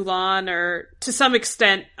with Mulan, or, to some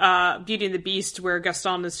extent, Beauty and the Beast, where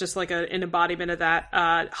Gaston is just, like, an embodiment of that.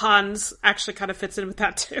 Hans actually kind of fits in with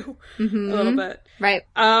that, too. Mm-hmm. A little bit. Right.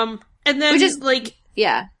 And then, which is, like...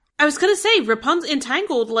 Yeah. I was gonna say, Rapunzel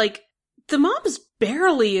Entangled, like, the mom's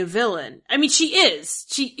barely a villain. I mean, she is.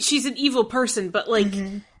 She's an evil person, but, like...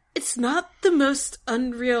 Mm-hmm. It's not the most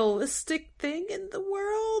unrealistic thing in the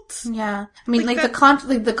world. Yeah. I mean, like the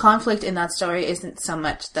conflict in that story isn't so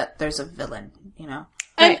much that there's a villain, you know?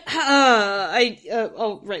 And,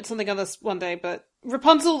 I'll write something on this one day, but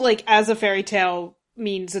Rapunzel, like, as a fairy tale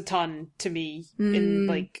means a ton to me in,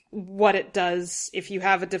 like, what it does if you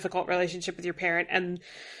have a difficult relationship with your parent, and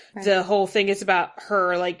the whole thing is about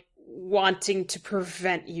her, like, wanting to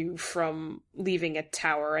prevent you from leaving a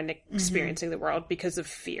tower and experiencing the world because of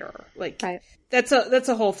fear. Like, that's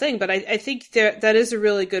a whole thing, but I think that is a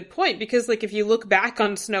really good point, because, like, if you look back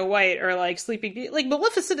on Snow White or, like, Sleeping Beauty, like,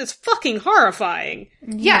 Maleficent is fucking horrifying.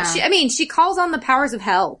 Yeah, she calls on the powers of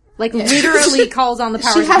hell. Like, literally calls on the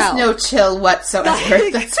powers of hell. She has no chill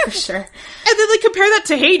whatsoever, that's for sure. And then, like, compare that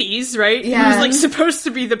to Hades, right? Yeah. Who's, like, supposed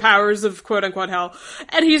to be the powers of quote-unquote hell.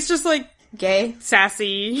 And he's just, like, gay,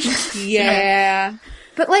 sassy. Yeah.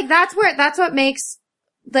 But, like, that's what makes,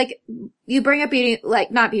 like, you bring up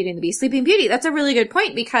not Beauty and the Beast, Sleeping Beauty. That's a really good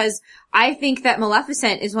point, because I think that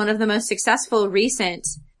Maleficent is one of the most successful recent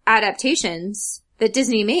adaptations that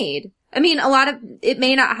Disney made. I mean, it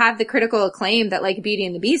may not have the critical acclaim that, like, Beauty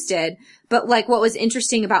and the Beast did, but, like, what was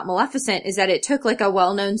interesting about Maleficent is that it took, like, a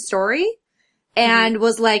well-known story and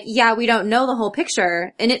was like, yeah, we don't know the whole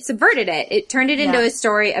picture, and it subverted it. It turned it into a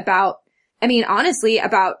story about, I mean, honestly,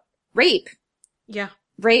 about rape. Yeah.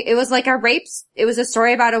 Rape. It was like it was a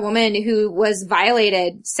story about a woman who was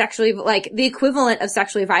violated sexually, like the equivalent of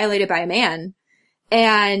sexually violated by a man.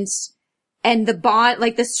 And the bond,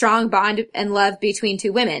 like the strong bond and love between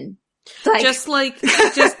two women. Like, just like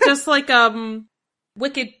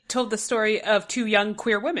Wicked told the story of two young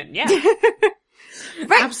queer women. Yeah.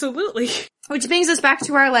 Right. Absolutely. Which brings us back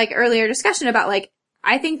to our, like, earlier discussion about, like,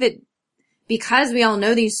 I think that because we all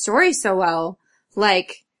know these stories so well,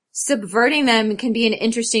 like, subverting them can be an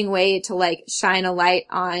interesting way to, like, shine a light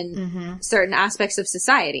on certain aspects of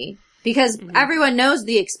society. Because everyone knows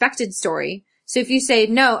the expected story. So if you say,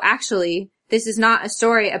 no, actually, this is not a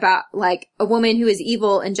story about, like, a woman who is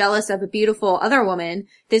evil and jealous of a beautiful other woman.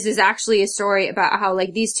 This is actually a story about how,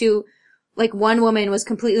 like, these two, like, one woman was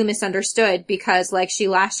completely misunderstood because, like, she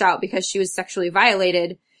lashed out because she was sexually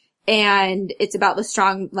violated. And it's about the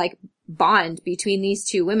strong, like, bond between these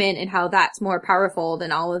two women and how that's more powerful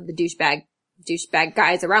than all of the douchebag douchebag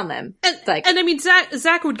guys around them. And I mean,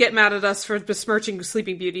 Zach would get mad at us for besmirching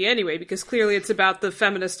Sleeping Beauty anyway, because clearly it's about the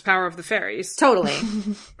feminist power of the fairies. Totally.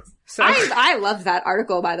 So I loved that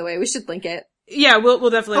article, by the way. We should link it. Yeah, we'll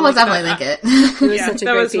definitely we'll definitely link it. It was such a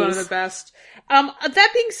that great was piece. one of the best. That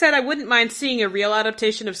being said, I wouldn't mind seeing a real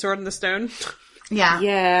adaptation of Sword in the Stone. Yeah.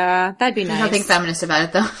 Yeah, that'd be There's nice. nothing feminist about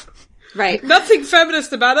it, though. Right. Nothing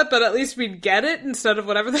feminist about it, but at least we'd get it instead of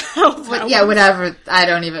whatever the hell that was. Whatever. I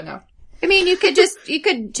don't even know. I mean, you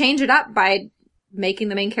could change it up by making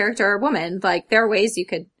the main character a woman. Like, there are ways you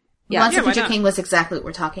could, Once the Future King was exactly what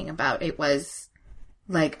we're talking about. It was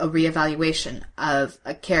like a reevaluation of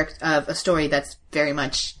a character, of a story that's very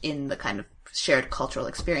much in the kind of shared cultural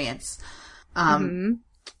experience.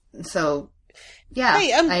 So, yeah,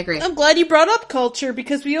 Hey, I agree. I'm glad you brought up culture,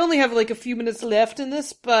 because we only have like a few minutes left in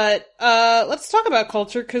this, but let's talk about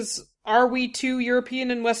culture, because are we too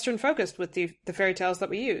European and Western focused with the fairy tales that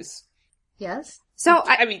we use? Yes. So,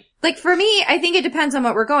 I mean, like, for me, I think it depends on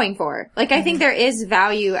what we're going for. Like, I think there is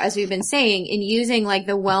value, as we've been saying, in using, like,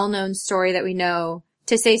 the well-known story that we know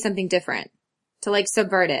to say something different, to, like,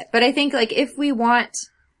 subvert it. But I think, like, if we want,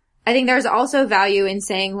 I think there's also value in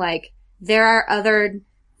saying, like, there are other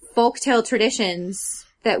folktale traditions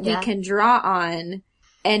that we can draw on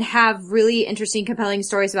and have really interesting, compelling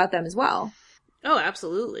stories about them as well. oh,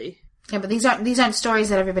 absolutely. Yeah, but these aren't stories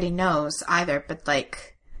that everybody knows either, but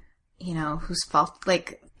like, you know, whose fault,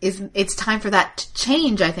 like, it's time for that to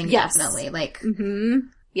change, I think, definitely. Like,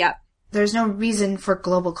 Yeah. there's no reason for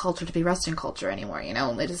global culture to be Western culture anymore, you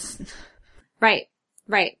know? It is... Right.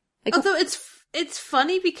 Like, Although it's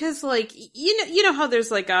funny because, like, you know how there's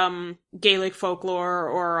like Gaelic folklore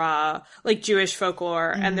or like Jewish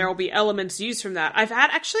folklore, and there will be elements used from that. I've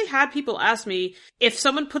actually had people ask me if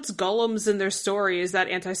someone puts golems in their story, is that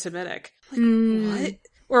anti-Semitic? Like, what?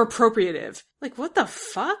 Or appropriative? Like, what the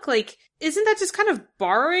fuck? Like, isn't that just kind of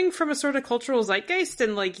borrowing from a sort of cultural zeitgeist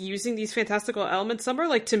and like using these fantastical elements somewhere?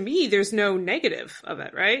 Like, to me, there's no negative of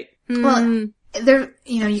it, right? Well, there,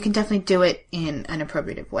 you know, you can definitely do it in an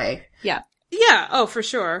appropriative way. yeah. Yeah, oh, for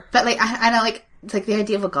sure. But like, I don't like, it's like the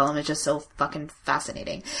idea of a golem is just so fucking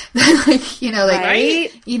fascinating. Like, you know, like,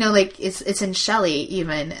 Right? you know, like, it's in Shelley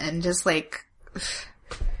even, and just like,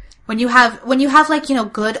 when you have like, you know,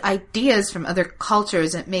 good ideas from other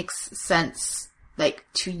cultures, it makes sense, like,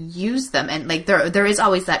 to use them. And like, there is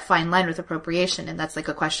always that fine line with appropriation, and that's like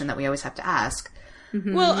a question that we always have to ask.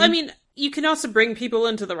 Well, I mean, you can also bring people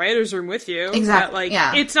into the writer's room with you. Exactly, That, like,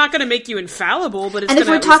 yeah. it's not going to make you infallible, but it's And if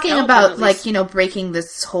gonna we're at least talking help about, them at like, least. you know, breaking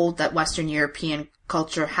this hold that Western European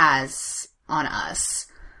culture has on us,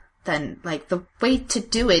 then, like, the way to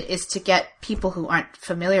do it is to get people who aren't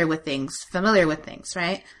familiar with things,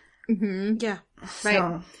 right? Yeah. Right.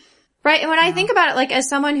 So, Right. And when I think about it, like, as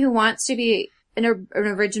someone who wants to be an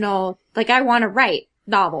original, like, I want to write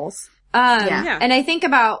novels. Yeah. And I think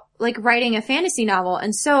about, like, writing a fantasy novel.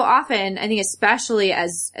 And so often, I think especially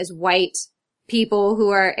as white people who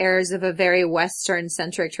are heirs of a very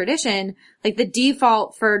Western-centric tradition, like, the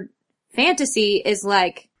default for fantasy is,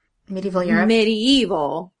 like, medieval Europe.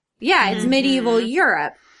 medieval. Yeah, it's medieval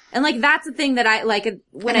Europe. And, like, that's the thing that I, like,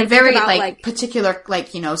 when I very, think about, like, particular,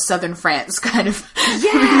 like, you know, southern France kind of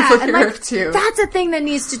yeah, medieval and Europe, like, too. that's a thing that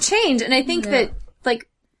needs to change. And I think that, like,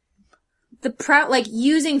 like,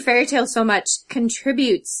 using fairy tales so much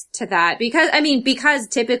contributes to that. Because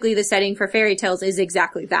typically the setting for fairy tales is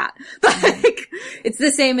exactly that. Like, it's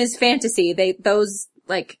the same as fantasy. Those,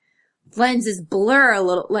 like, lenses blur a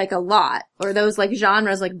lot. Or those, like,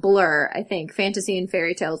 genres, like, blur, I think. Fantasy and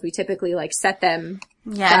fairy tales, we typically, like, set them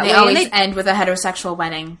Yeah, and they always end with a heterosexual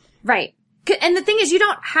wedding. Right. And the thing is, you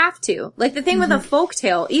don't have to. Like, the thing with a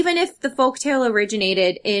folktale, even if the folktale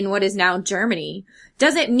originated in what is now Germany,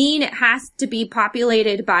 doesn't mean it has to be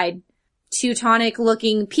populated by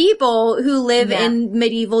Teutonic-looking people who live in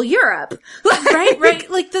medieval Europe. Right.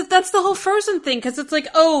 Like, that's the whole Frozen thing, because it's like,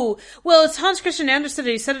 oh, well, it's Hans Christian Andersen,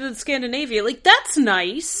 and he said it in Scandinavia. Like, that's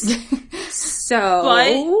nice. So...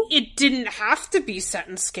 But it didn't have to be set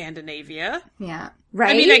in Scandinavia. Yeah.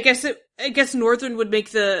 Right? I mean, I guess Northern would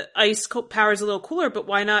make the ice powers a little cooler, but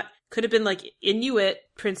why not? Could have been, like, Inuit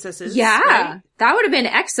princesses. Yeah. Right? That would have been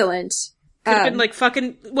excellent. Could have been, like,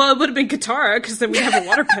 fucking... Well, it would have been Katara, because then we'd have a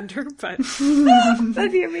waterbender, but...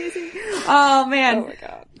 That'd be amazing. Oh, man. Oh, my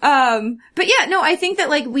God. But yeah, no, I think that,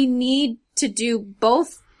 like, we need to do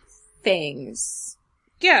both things.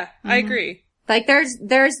 Yeah, I agree. Like, there's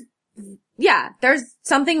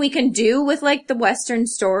something we can do with, like, the Western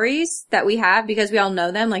stories that we have because we all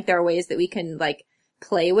know them. Like, there are ways that we can, like,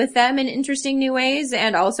 play with them in interesting new ways.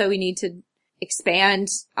 And also we need to expand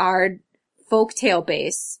our folktale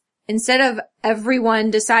base. Instead of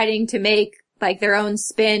everyone deciding to make like their own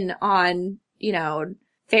spin on, you know,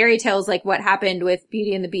 fairy tales, like what happened with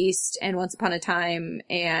Beauty and the Beast and Once Upon a Time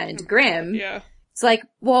and Grimm. Yeah. It's like,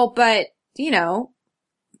 well, but, you know,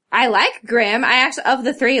 I like Grimm. I actually, of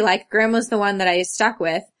the three, like, Grimm was the one that I stuck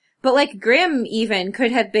with. But, like, Grimm even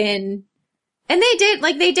could have been, and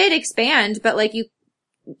they did expand, but, like,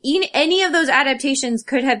 any of those adaptations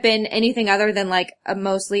could have been anything other than, like, a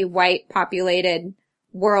mostly white populated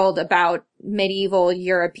world about medieval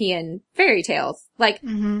European fairy tales. Like,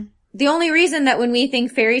 the only reason that when we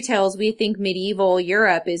think fairy tales, we think medieval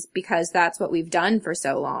Europe is because that's what we've done for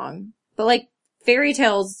so long. But, like, fairy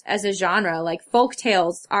tales as a genre, like folk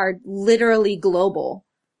tales, are literally global.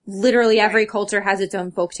 Literally every culture has its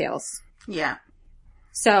own folk tales. Yeah.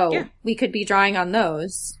 So we could be drawing on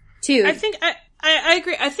those too. I think I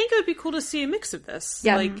agree. I think it would be cool to see a mix of this.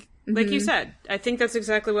 Yeah. Like you said, I think that's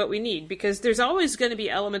exactly what we need, because there's always going to be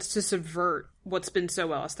elements to subvert what's been so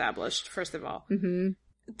well established, first of all.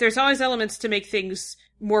 There's always elements to make things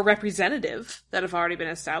more representative that have already been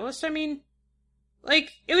established. I mean,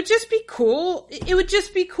 like, it would just be cool. It would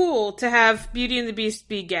just be cool to have Beauty and the Beast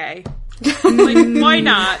be gay. Like, why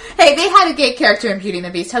not? Hey, they had a gay character in Beauty and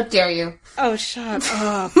the Beast. How dare you? Oh, shut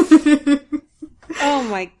up. Oh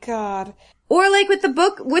my god. Or like with the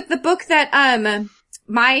book that, I'm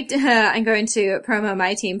going to promo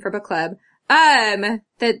my team for book club.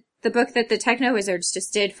 The book that the Techno Wizards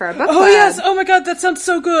just did for a book club. Oh yes! Oh my god, that sounds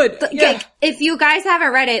so good! Yeah. Like, if you guys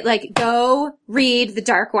haven't read it, like, go read The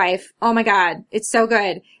Dark Wife. Oh my god, it's so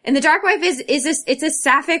good. And The Dark Wife it's a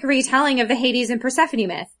sapphic retelling of the Hades and Persephone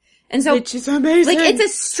myth. And so, which is amazing. Like, it's a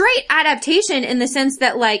straight adaptation in the sense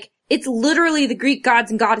that, like, it's literally the Greek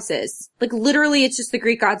gods and goddesses. Like, literally, it's just the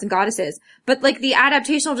Greek gods and goddesses. But, like, the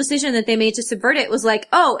adaptational decision that they made to subvert it was like,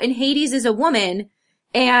 oh, and Hades is a woman,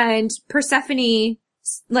 and Persephone,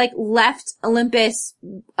 like, left Olympus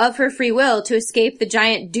of her free will to escape the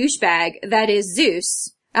giant douchebag that is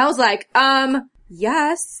Zeus. I was like,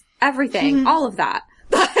 yes, everything, all of that.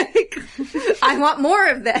 Like, I want more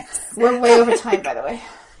of this. We're way over time, by the way.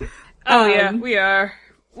 Oh, yeah, we are.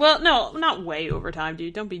 Well, no, not way over time,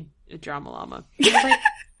 dude. Don't be a drama llama. Like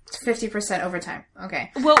 50% overtime. Okay.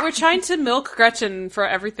 Well, we're trying to milk Gretchen for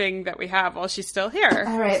everything that we have while she's still here.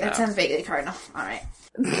 All right, that sounds vaguely cardinal. All right.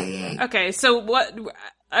 Okay, so what...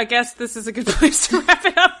 I guess this is a good place to wrap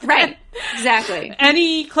it up. Right. Exactly.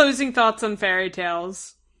 Any closing thoughts on fairy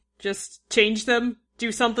tales? Just change them?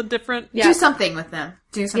 Do something different? Yeah. Do something with them.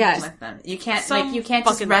 Do something with them. You can't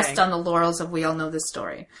just rest on the laurels of we all know this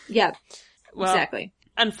story. Yeah. Well, exactly.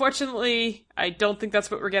 Unfortunately, I don't think that's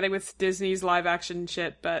what we're getting with Disney's live action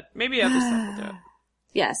shit, but maybe other stuff will do it.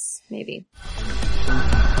 Yes, maybe.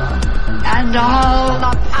 And all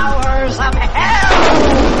the powers of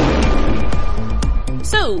hell!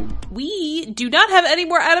 So, we do not have any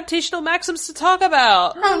more adaptational maxims to talk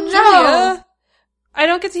about. Oh, no! Julia, I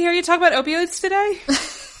don't get to hear you talk about opioids today?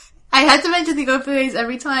 I had to mention the opioids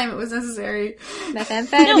every time it was necessary.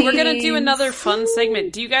 Methamphetamine. No, we're gonna do another fun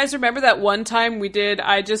segment. Do you guys remember that one time we did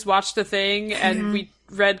I Just Watched a Thing and we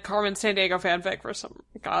read Carmen Sandiego fanfic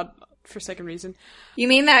for second reason? You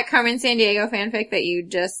mean that Carmen Sandiego fanfic that you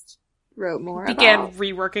just wrote more Began about?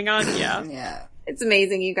 reworking on? Yeah. Yeah. It's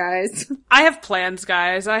amazing, you guys. I have plans,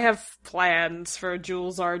 guys. I have plans for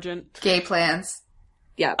Jules Argent. Gay plans.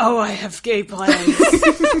 Yep. Oh, I have gay plans.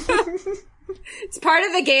 It's part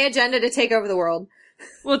of the gay agenda to take over the world.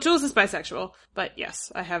 Well, Jules is bisexual, but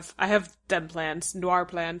yes, I have them plans, noir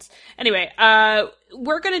plans. Anyway,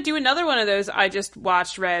 we're gonna do another one of those. I just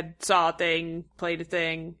watched, read, saw a thing, played a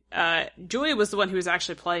thing. Julia was the one who was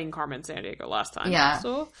actually playing Carmen Sandiego last time. Yeah.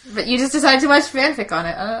 So, but you just decided to watch fanfic on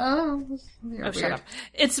it. You're shut weird. up.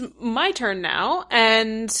 It's my turn now,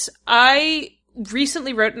 and I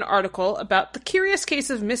recently wrote an article about the curious case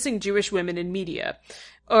of missing Jewish women in media,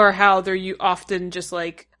 or how they're often just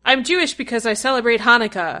like, I'm Jewish because I celebrate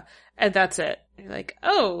Hanukkah, and that's it. You're like,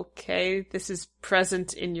 oh, okay, this is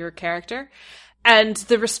present in your character. And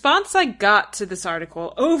the response I got to this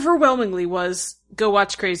article overwhelmingly was, go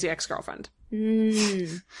watch Crazy Ex-Girlfriend.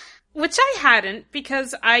 Which I hadn't,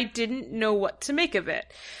 because I didn't know what to make of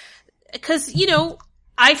it. Because,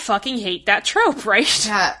 I fucking hate that trope, right?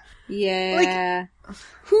 Yeah. Yeah. Like,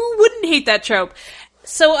 who wouldn't hate that trope?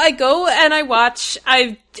 So I go and I watch,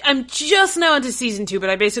 I'm just now into season 2, but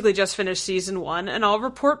I basically just finished season 1, and I'll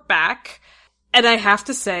report back, and I have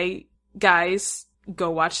to say, guys, go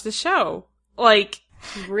watch the show. Like,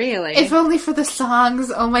 really? If only for the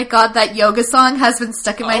songs. Oh my god, that yoga song has been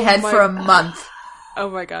stuck in my head for a month. Oh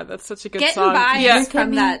my god, that's such a good Getting song. by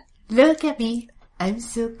from that. Look at me. I'm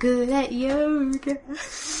so good at yoga.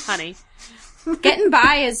 Honey. Getting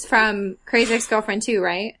By is from Crazy Ex-Girlfriend too,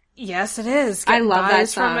 right? Yes, it is. I love that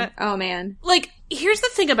Vibes from song. it. Oh man. Like, here's the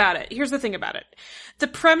thing about it. The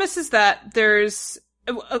premise is that there's,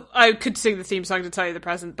 I could sing the theme song to tell you the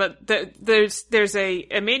present, but there's a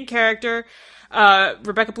main character,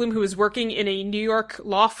 Rebecca Bloom, who is working in a New York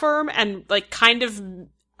law firm and like kind of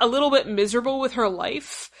a little bit miserable with her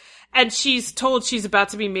life. And she's told she's about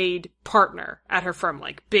to be made partner at her firm,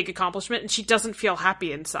 like big accomplishment, and she doesn't feel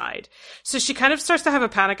happy inside. So she kind of starts to have a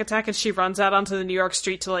panic attack and she runs out onto the New York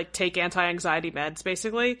street to like take anti-anxiety meds,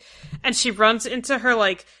 basically. And she runs into her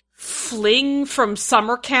like fling from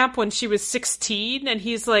summer camp when she was 16, and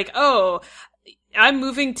he's like, oh, I'm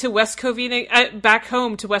moving to West Covina, back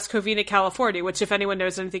home to West Covina, California, which if anyone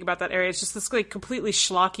knows anything about that area, it's just this like completely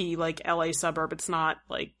schlocky like LA suburb. It's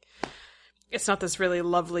not this really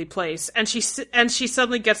lovely place. And she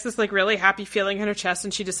suddenly gets this like really happy feeling in her chest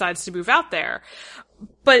and she decides to move out there.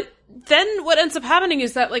 But then what ends up happening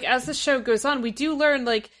is that like as the show goes on, we do learn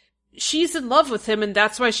like she's in love with him and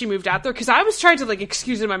that's why she moved out there. Cause I was trying to like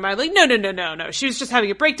excuse it in my mind, like, no. She was just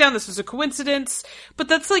having a breakdown. This was a coincidence. But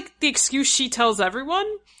that's like the excuse she tells everyone.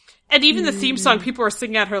 And even the theme song, people are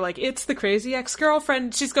singing at her like, it's the crazy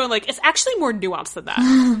ex-girlfriend. She's going like, it's actually more nuanced than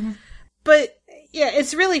that. But yeah,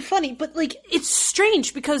 it's really funny, but like, it's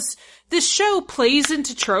strange because this show plays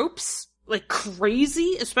into tropes like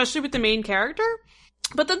crazy, especially with the main character.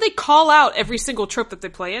 But then they call out every single trope that they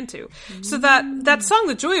play into. So that song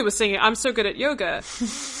that Julia was singing, I'm So Good at Yoga,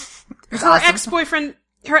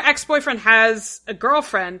 her ex-boyfriend has a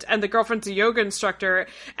girlfriend, and the girlfriend's a yoga instructor,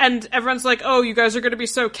 and everyone's like, oh, you guys are gonna be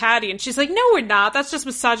so catty. And she's like, no, we're not. That's just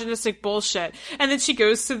misogynistic bullshit. And then she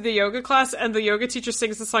goes to the yoga class, and the yoga teacher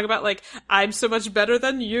sings a song about, like, I'm so much better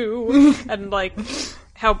than you. And, like,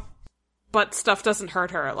 how butt stuff doesn't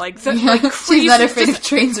hurt her. Like, like crazy, she's not afraid of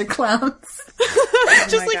trains or clowns.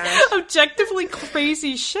 Just, like, objectively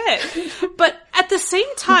crazy shit. But at the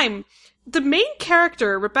same time, the main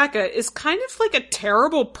character, Rebecca, is kind of like a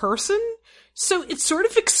terrible person, so it sort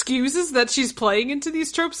of excuses that she's playing into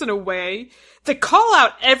these tropes in a way that call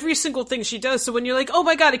out every single thing she does. So when you're like, oh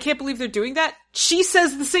my god, I can't believe they're doing that, she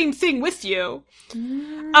says the same thing with you.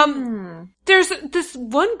 There's this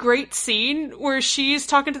one great scene where she's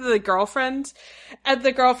talking to the girlfriend, and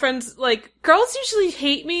the girlfriend's like, girls usually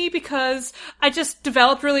hate me because I just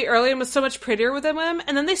developed really early and was so much prettier with them.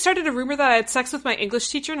 And then they started a rumor that I had sex with my English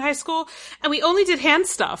teacher in high school, and we only did hand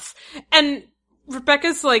stuff. And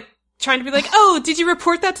Rebecca's like, trying to be like, oh, did you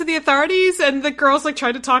report that to the authorities? And the girl's like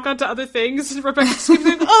trying to talk onto other things. And Rebecca's like,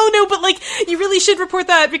 oh no, but like, you really should report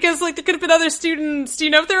that because like there could have been other students. Do you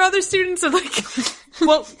know if there are other students? And like,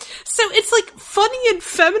 well, so it's like funny and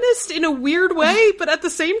feminist in a weird way, but at the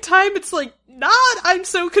same time, it's like not. I'm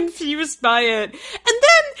so confused by it. And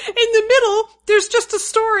then in the middle, there's just a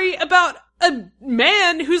story about a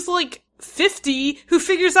man who's like 50 who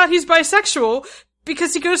figures out he's bisexual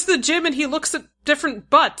because he goes to the gym and he looks at different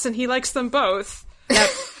butts and he likes them both. Yep.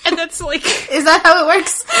 And that's like... Is that how it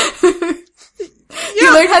works?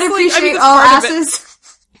 You learn how to appreciate all asses?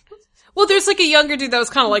 Well, there's like a younger dude that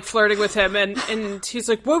was kind of like flirting with him and he's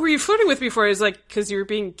like, what were you flirting with me for? He's like, cause you were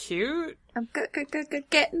being cute? I'm good,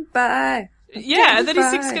 getting by. Yeah, and then he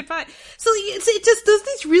sings goodbye. So it just does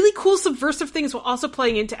these really cool subversive things while also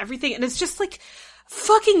playing into everything, and it's just like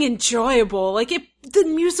fucking enjoyable. Like the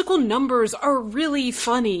musical numbers are really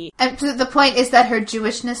funny. And the point is that her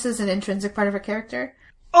Jewishness is an intrinsic part of her character.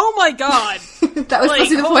 Oh my god. That was like, supposed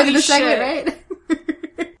to be the point of the segment, right?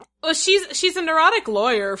 Well, she's a neurotic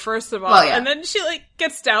lawyer, first of all. Well, yeah. And then she like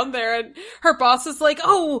gets down there and her boss is like,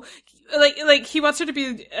 oh, like he wants her to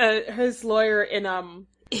be his lawyer in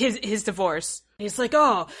his divorce. He's like,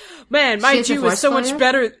 oh man, my Jew is so much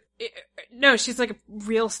better. No, she's like a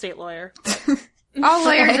real estate lawyer. All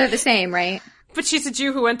lawyers are the same, right? But she's a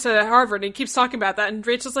Jew who went to Harvard and keeps talking about that. And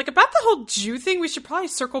Rachel's like, about the whole Jew thing, we should probably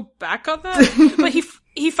circle back on that. But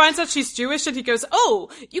he finds out she's Jewish and he goes, oh,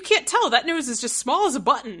 you can't tell. That nose is just small as a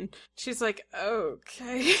button. She's like,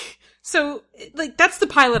 okay. So, like, that's the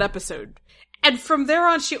pilot episode. And from there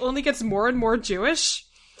on, she only gets more and more Jewish.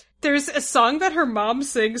 There's a song that her mom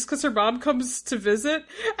sings because her mom comes to visit,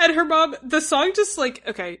 and the song just like,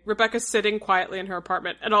 okay, Rebecca's sitting quietly in her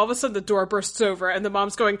apartment, and all of a sudden the door bursts over, and the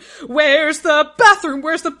mom's going, where's the bathroom?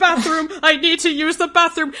 Where's the bathroom? I need to use the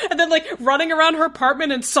bathroom. And then like running around her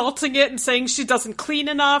apartment, insulting it, and saying she doesn't clean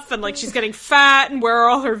enough, and like she's getting fat, and where are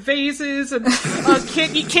all her vases, and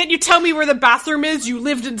can't you tell me where the bathroom is? You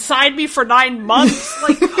lived inside me for 9 months.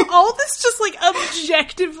 Like, all this just like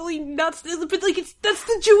objectively nuts, but like that's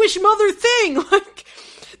the Jewish mother thing. Like,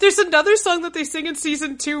 There's another song that they sing in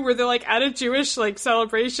season 2 where they're like at a Jewish like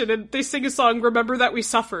celebration and they sing a song, Remember That We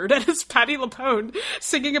Suffered, and it's Patti LuPone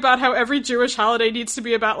singing about how every Jewish holiday needs to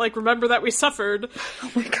be about like remember that we suffered.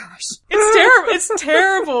 Oh my gosh. It's terrible. It's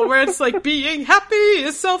terrible where it's like being happy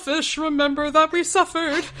is selfish, remember that we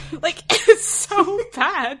suffered. Like, it's so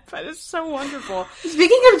bad, but it's so wonderful.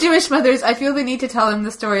 Speaking of Jewish mothers, I feel the need to tell them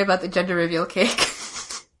the story about the gender reveal cake.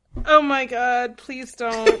 Oh my god, please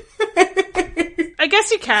don't. I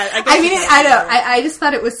guess you can. I know. I just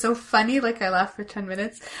thought it was so funny, like I laughed for 10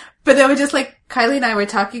 minutes. But then we just like, Kylie and I were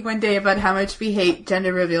talking one day about how much we hate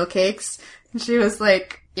gender reveal cakes. And she was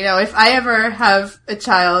like, you know, if I ever have a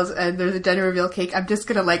child and there's a gender reveal cake, I'm just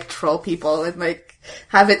gonna like troll people and like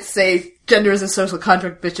have it say gender is a social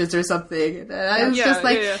contract, bitches, or something. And I was just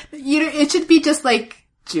like, you know, it should be just like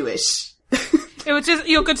Jewish. It would just,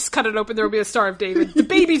 you could just cut it open, there would be a Star of David. The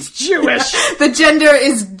baby's Jewish! The gender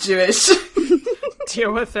is Jewish.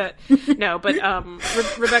 Deal with it. No, but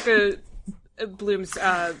Rebecca Bloom's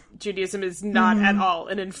Judaism is not at all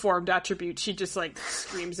an informed attribute. She just, like,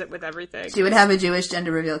 screams it with everything. She would have a Jewish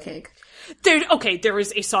gender reveal cake. There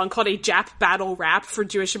was a song called A Jap Battle Rap for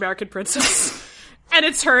Jewish American Princess. And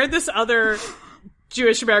it's her and this other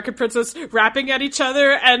Jewish American princess rapping at each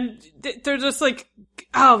other, and they're just like,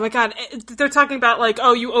 oh my god, they're talking about like,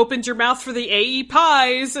 oh, you opened your mouth for the AE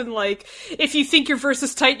pies, and like, if you think your verse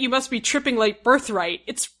is tight, you must be tripping like Birthright.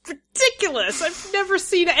 It's ridiculous. I've never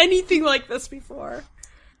seen anything like this before.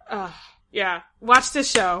 Yeah, watch this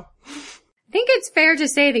show. I think it's fair to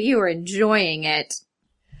say that you were enjoying it.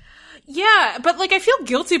 Yeah, but like, I feel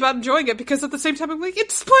guilty about enjoying it because at the same time I'm like,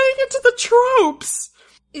 it's playing into the tropes.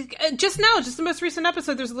 Just the most recent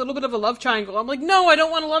episode, there's a little bit of a love triangle. I'm like, no, I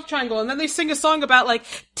don't want a love triangle. And then they sing a song about, like,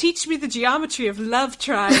 teach me the geometry of love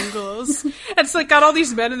triangles. And it's, like, got all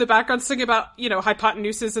these men in the background singing about, you know,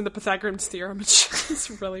 hypotenuses and the Pythagorean theorem. It's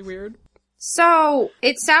really weird. So,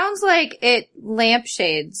 it sounds like it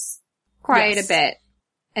lampshades quite a bit.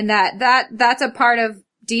 And that's a part of,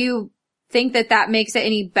 do you think that makes it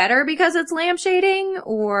any better because it's lampshading?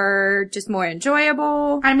 Or just more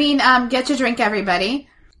enjoyable? I mean, get your drink, everybody.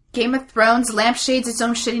 Game of Thrones lampshades its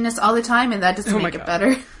own shittiness all the time, and that doesn't make it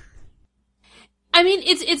better. I mean,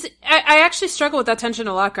 I actually struggle with that tension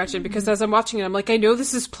a lot, Gretchen, because as I'm watching it, I'm like, I know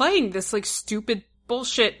this is playing this, like, stupid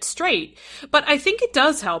bullshit straight, but I think it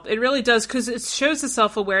does help. It really does, because it shows the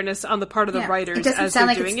self-awareness on the part of the writers as they're doing it. It doesn't sound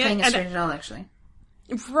like it's playing it straight at all, actually.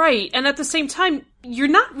 Right, and at the same time, you're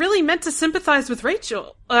not really meant to sympathize with Rebecca.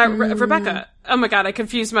 Oh my god, I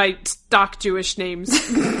confused my stock Jewish names.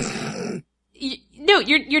 No,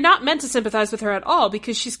 you're not meant to sympathize with her at all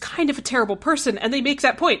because she's kind of a terrible person, and they make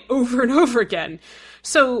that point over and over again.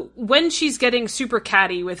 So when she's getting super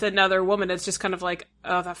catty with another woman, it's just kind of like,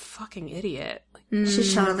 oh, that fucking idiot. Like,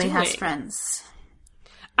 she totally has friends.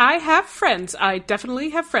 I have friends. I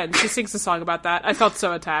definitely have friends. She sings a song about that. I felt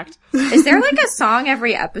so attacked. Is there like a song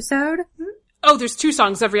every episode? Oh, there's 2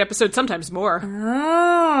 songs every episode, sometimes more.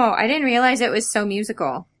 Oh, I didn't realize it was so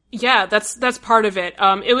musical. Yeah, that's part of it.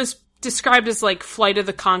 It was described as like Flight of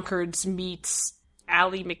the Conchords meets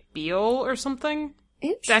Ally McBeal or something.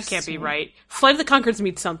 That can't be right. Flight of the Conchords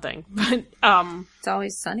meets something. But It's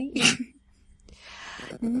Always Sunny?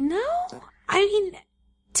 No. I mean,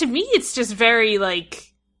 to me it's just very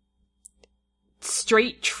like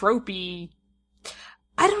straight tropey.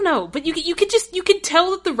 I don't know, but you can tell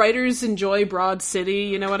that the writers enjoy Broad City,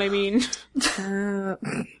 you know what I mean?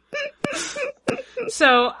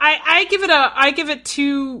 So I give it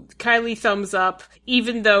 2 Kylie thumbs up,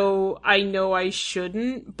 even though I know I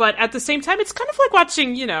shouldn't. But at the same time, it's kind of like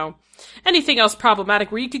watching, you know, anything else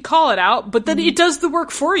problematic where you could call it out, but then it does the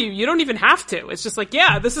work for you. You don't even have to. It's just like,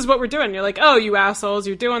 yeah, this is what we're doing. You're like, oh, you assholes,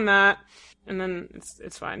 you're doing that. And then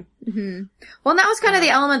it's fine. Mm-hmm. Well, and that was kind of the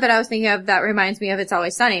element that I was thinking of that reminds me of It's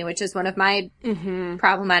Always Sunny, which is one of my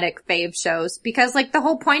problematic fave shows. Because, like, the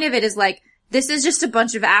whole point of it is, like, this is just a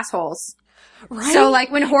bunch of assholes. Right? So,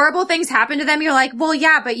 like, when horrible things happen to them, you're like, well,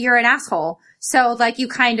 yeah, but you're an asshole. So, like, you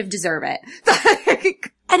kind of deserve it.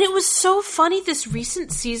 And it was so funny this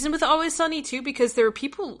recent season with Always Sunny, too, because there were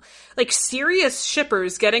people, like, serious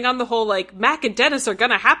shippers getting on the whole, like, Mac and Dennis are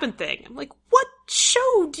gonna happen thing. I'm like, what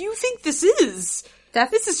show do you think this is?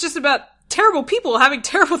 This is just about terrible people having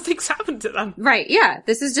terrible things happen to them. Right, yeah.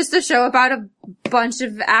 This is just a show about a bunch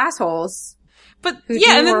of assholes. But,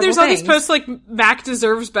 yeah, and then there's all these posts like, Mac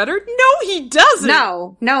deserves better. No, he doesn't!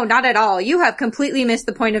 No, not at all. You have completely missed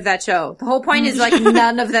the point of that show. The whole point is, like,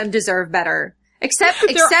 none of them deserve better. Except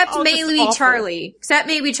maybe Charlie. Except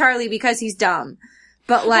maybe Charlie because he's dumb.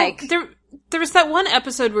 But, like... Well, there was that one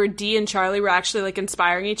episode where Dee and Charlie were actually, like,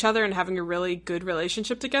 inspiring each other and having a really good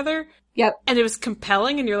relationship together. Yep. And it was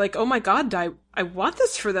compelling, and you're like, oh my god, I want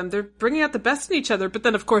this for them. They're bringing out the best in each other. But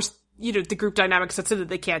then, of course, you know, the group dynamic sets in that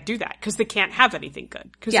they can't do that, because they can't have anything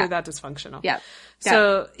good, because they're that dysfunctional. Yeah.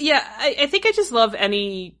 So, yeah, I think I just love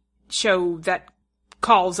any show that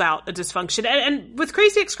calls out a dysfunction. And with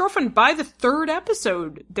Crazy Ex-Girlfriend, by the third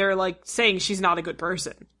episode, they're, like, saying she's not a good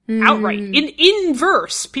person. Outright. In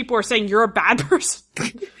verse, people are saying you're a bad person.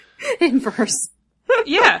 In verse.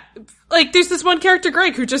 Yeah. Like, there's this one character,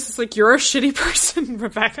 Greg, who just is like, you're a shitty person,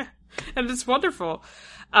 Rebecca. And it's wonderful.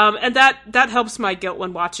 And that helps my guilt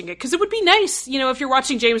when watching it. Because it would be nice, you know, if you're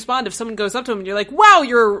watching James Bond, if someone goes up to him and you're like, wow,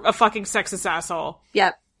 you're a fucking sexist asshole.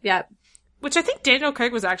 Yep. Which I think Daniel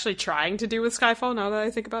Craig was actually trying to do with Skyfall, now that I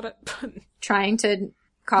think about it. Trying to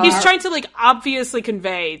call He's out. trying to, like, obviously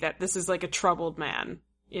convey that this is, like, a troubled man,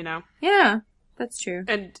 you know? Yeah, that's true.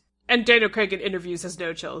 And Daniel Craig in interviews has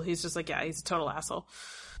no chill. He's just like, yeah, he's a total asshole.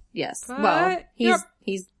 Yes. But, well,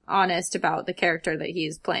 he's honest about the character that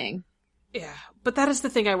he's playing. Yeah, but that is the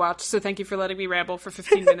thing I watched, so thank you for letting me ramble for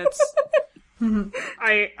 15 minutes.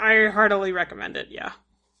 I heartily recommend it, yeah.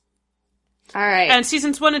 All right. And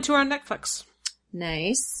seasons 1 and 2 are on Netflix.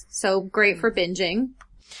 Nice. So great for binging.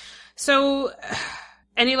 So,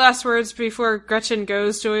 any last words before Gretchen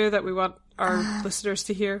goes, Julia, that we want our listeners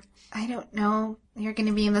to hear? I don't know. You're going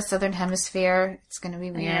to be in the Southern Hemisphere. It's going to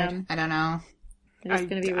be weird. I don't know. It's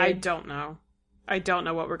going to be weird. I don't know. I don't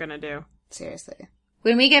know what we're going to do. Seriously.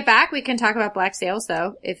 When we get back, we can talk about Black Sails,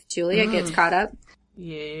 though, if Julia gets caught up.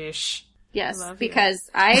 Yeesh. Yes, because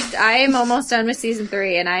I am almost done with season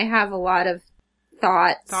 3, and I have a lot of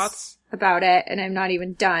thoughts about it, and I'm not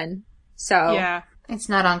even done. So yeah, it's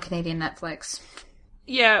not on Canadian Netflix.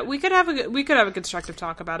 Yeah, we could have a constructive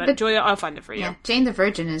talk about it. But, Julia, I'll find it for you. Yeah, Jane the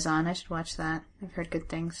Virgin is on. I should watch that. I've heard good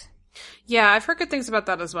things. Yeah, I've heard good things about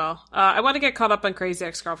that as well. I want to get caught up on Crazy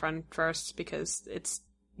Ex-Girlfriend first because it's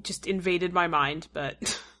just invaded my mind.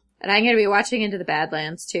 But and I'm going to be watching Into the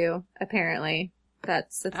Badlands too. Apparently,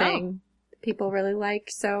 that's the thing people really like.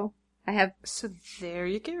 So I have. So there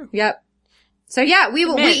you go. Yep. So yeah, we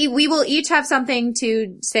will each have something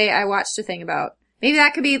to say. I watched a thing about. Maybe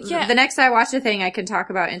that could be the next I watch a thing. I can talk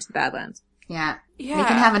about Into the Badlands. Yeah. We can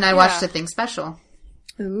have an I watched a thing special.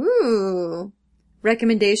 Ooh.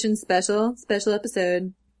 Recommendation special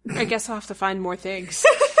episode. I guess I'll have to find more things.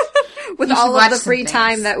 With all of the free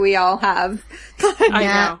time that we all have. I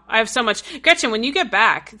know. I have so much. Gretchen, when you get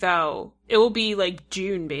back, though, it will be like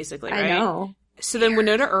June, basically, right? I know. So then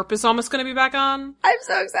Winona Earp is almost going to be back on. I'm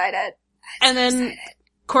so excited. And then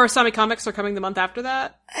Kurosami Comics are coming the month after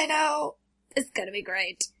that. I know. It's going to be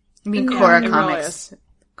great. You mean Korra Comics?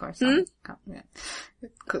 Really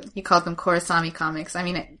You called them Kurosami Comics. I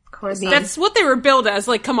mean, Kurosami. That's what they were billed as.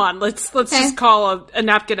 Like, come on, let's just call a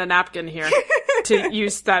napkin here to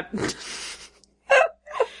use that.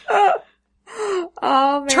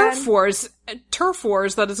 Oh man, turf wars.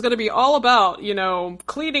 That is going to be all about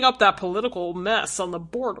cleaning up that political mess on the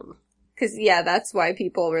border. Because, that's why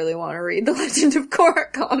people really want to read The Legend of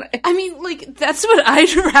Korra comic. I mean, like, that's what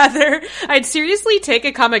I'd rather. I'd seriously take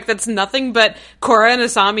a comic that's nothing but Korra and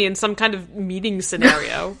Asami in some kind of meeting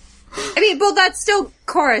scenario. I mean, well, that's still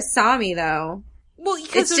Kurosami, though. Well,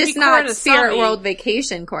 because it's just not Spirit World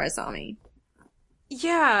Vacation Kurosami.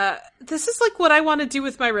 Yeah, this is like what I want to do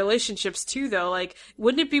with my relationships too, though. Like,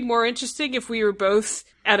 wouldn't it be more interesting if we were both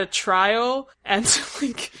at a trial and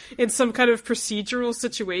like in some kind of procedural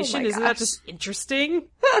situation? Isn't that just interesting?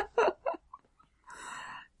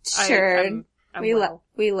 Sure. We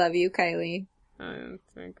love you, Kylie.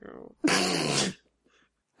 Thank you.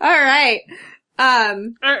 All right. All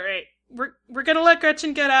right. We're gonna let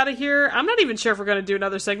Gretchen get out of here. I'm not even sure if we're gonna do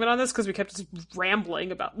another segment on this because we kept just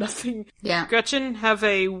rambling about nothing. Yeah. Gretchen, have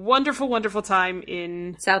a wonderful, wonderful time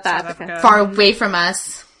in South Africa. Far away from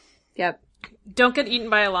us. Yep. Don't get eaten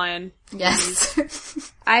by a lion.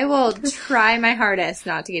 Yes. I will try my hardest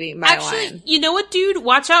not to get eaten by a lion. Actually, you know what, dude?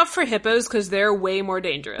 Watch out for hippos because they're way more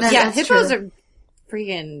dangerous. Yeah, hippos are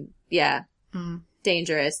freaking,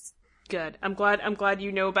 dangerous. Good. I'm glad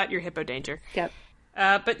you know about your hippo danger. Yep.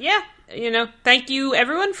 But yeah, thank you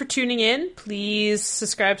everyone for tuning in. Please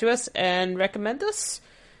subscribe to us and recommend us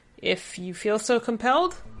if you feel so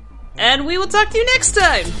compelled. And we will talk to you next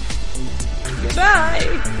time.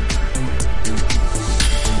 Goodbye.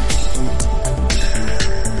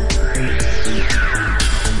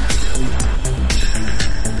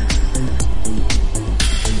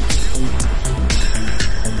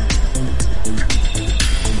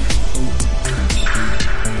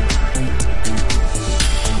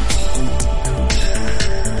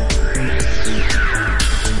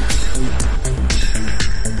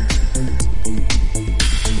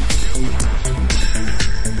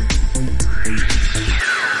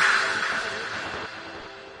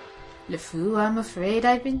 Foo, I'm afraid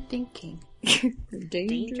I've been thinking.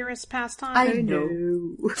 Dangerous pastime. I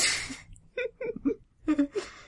know.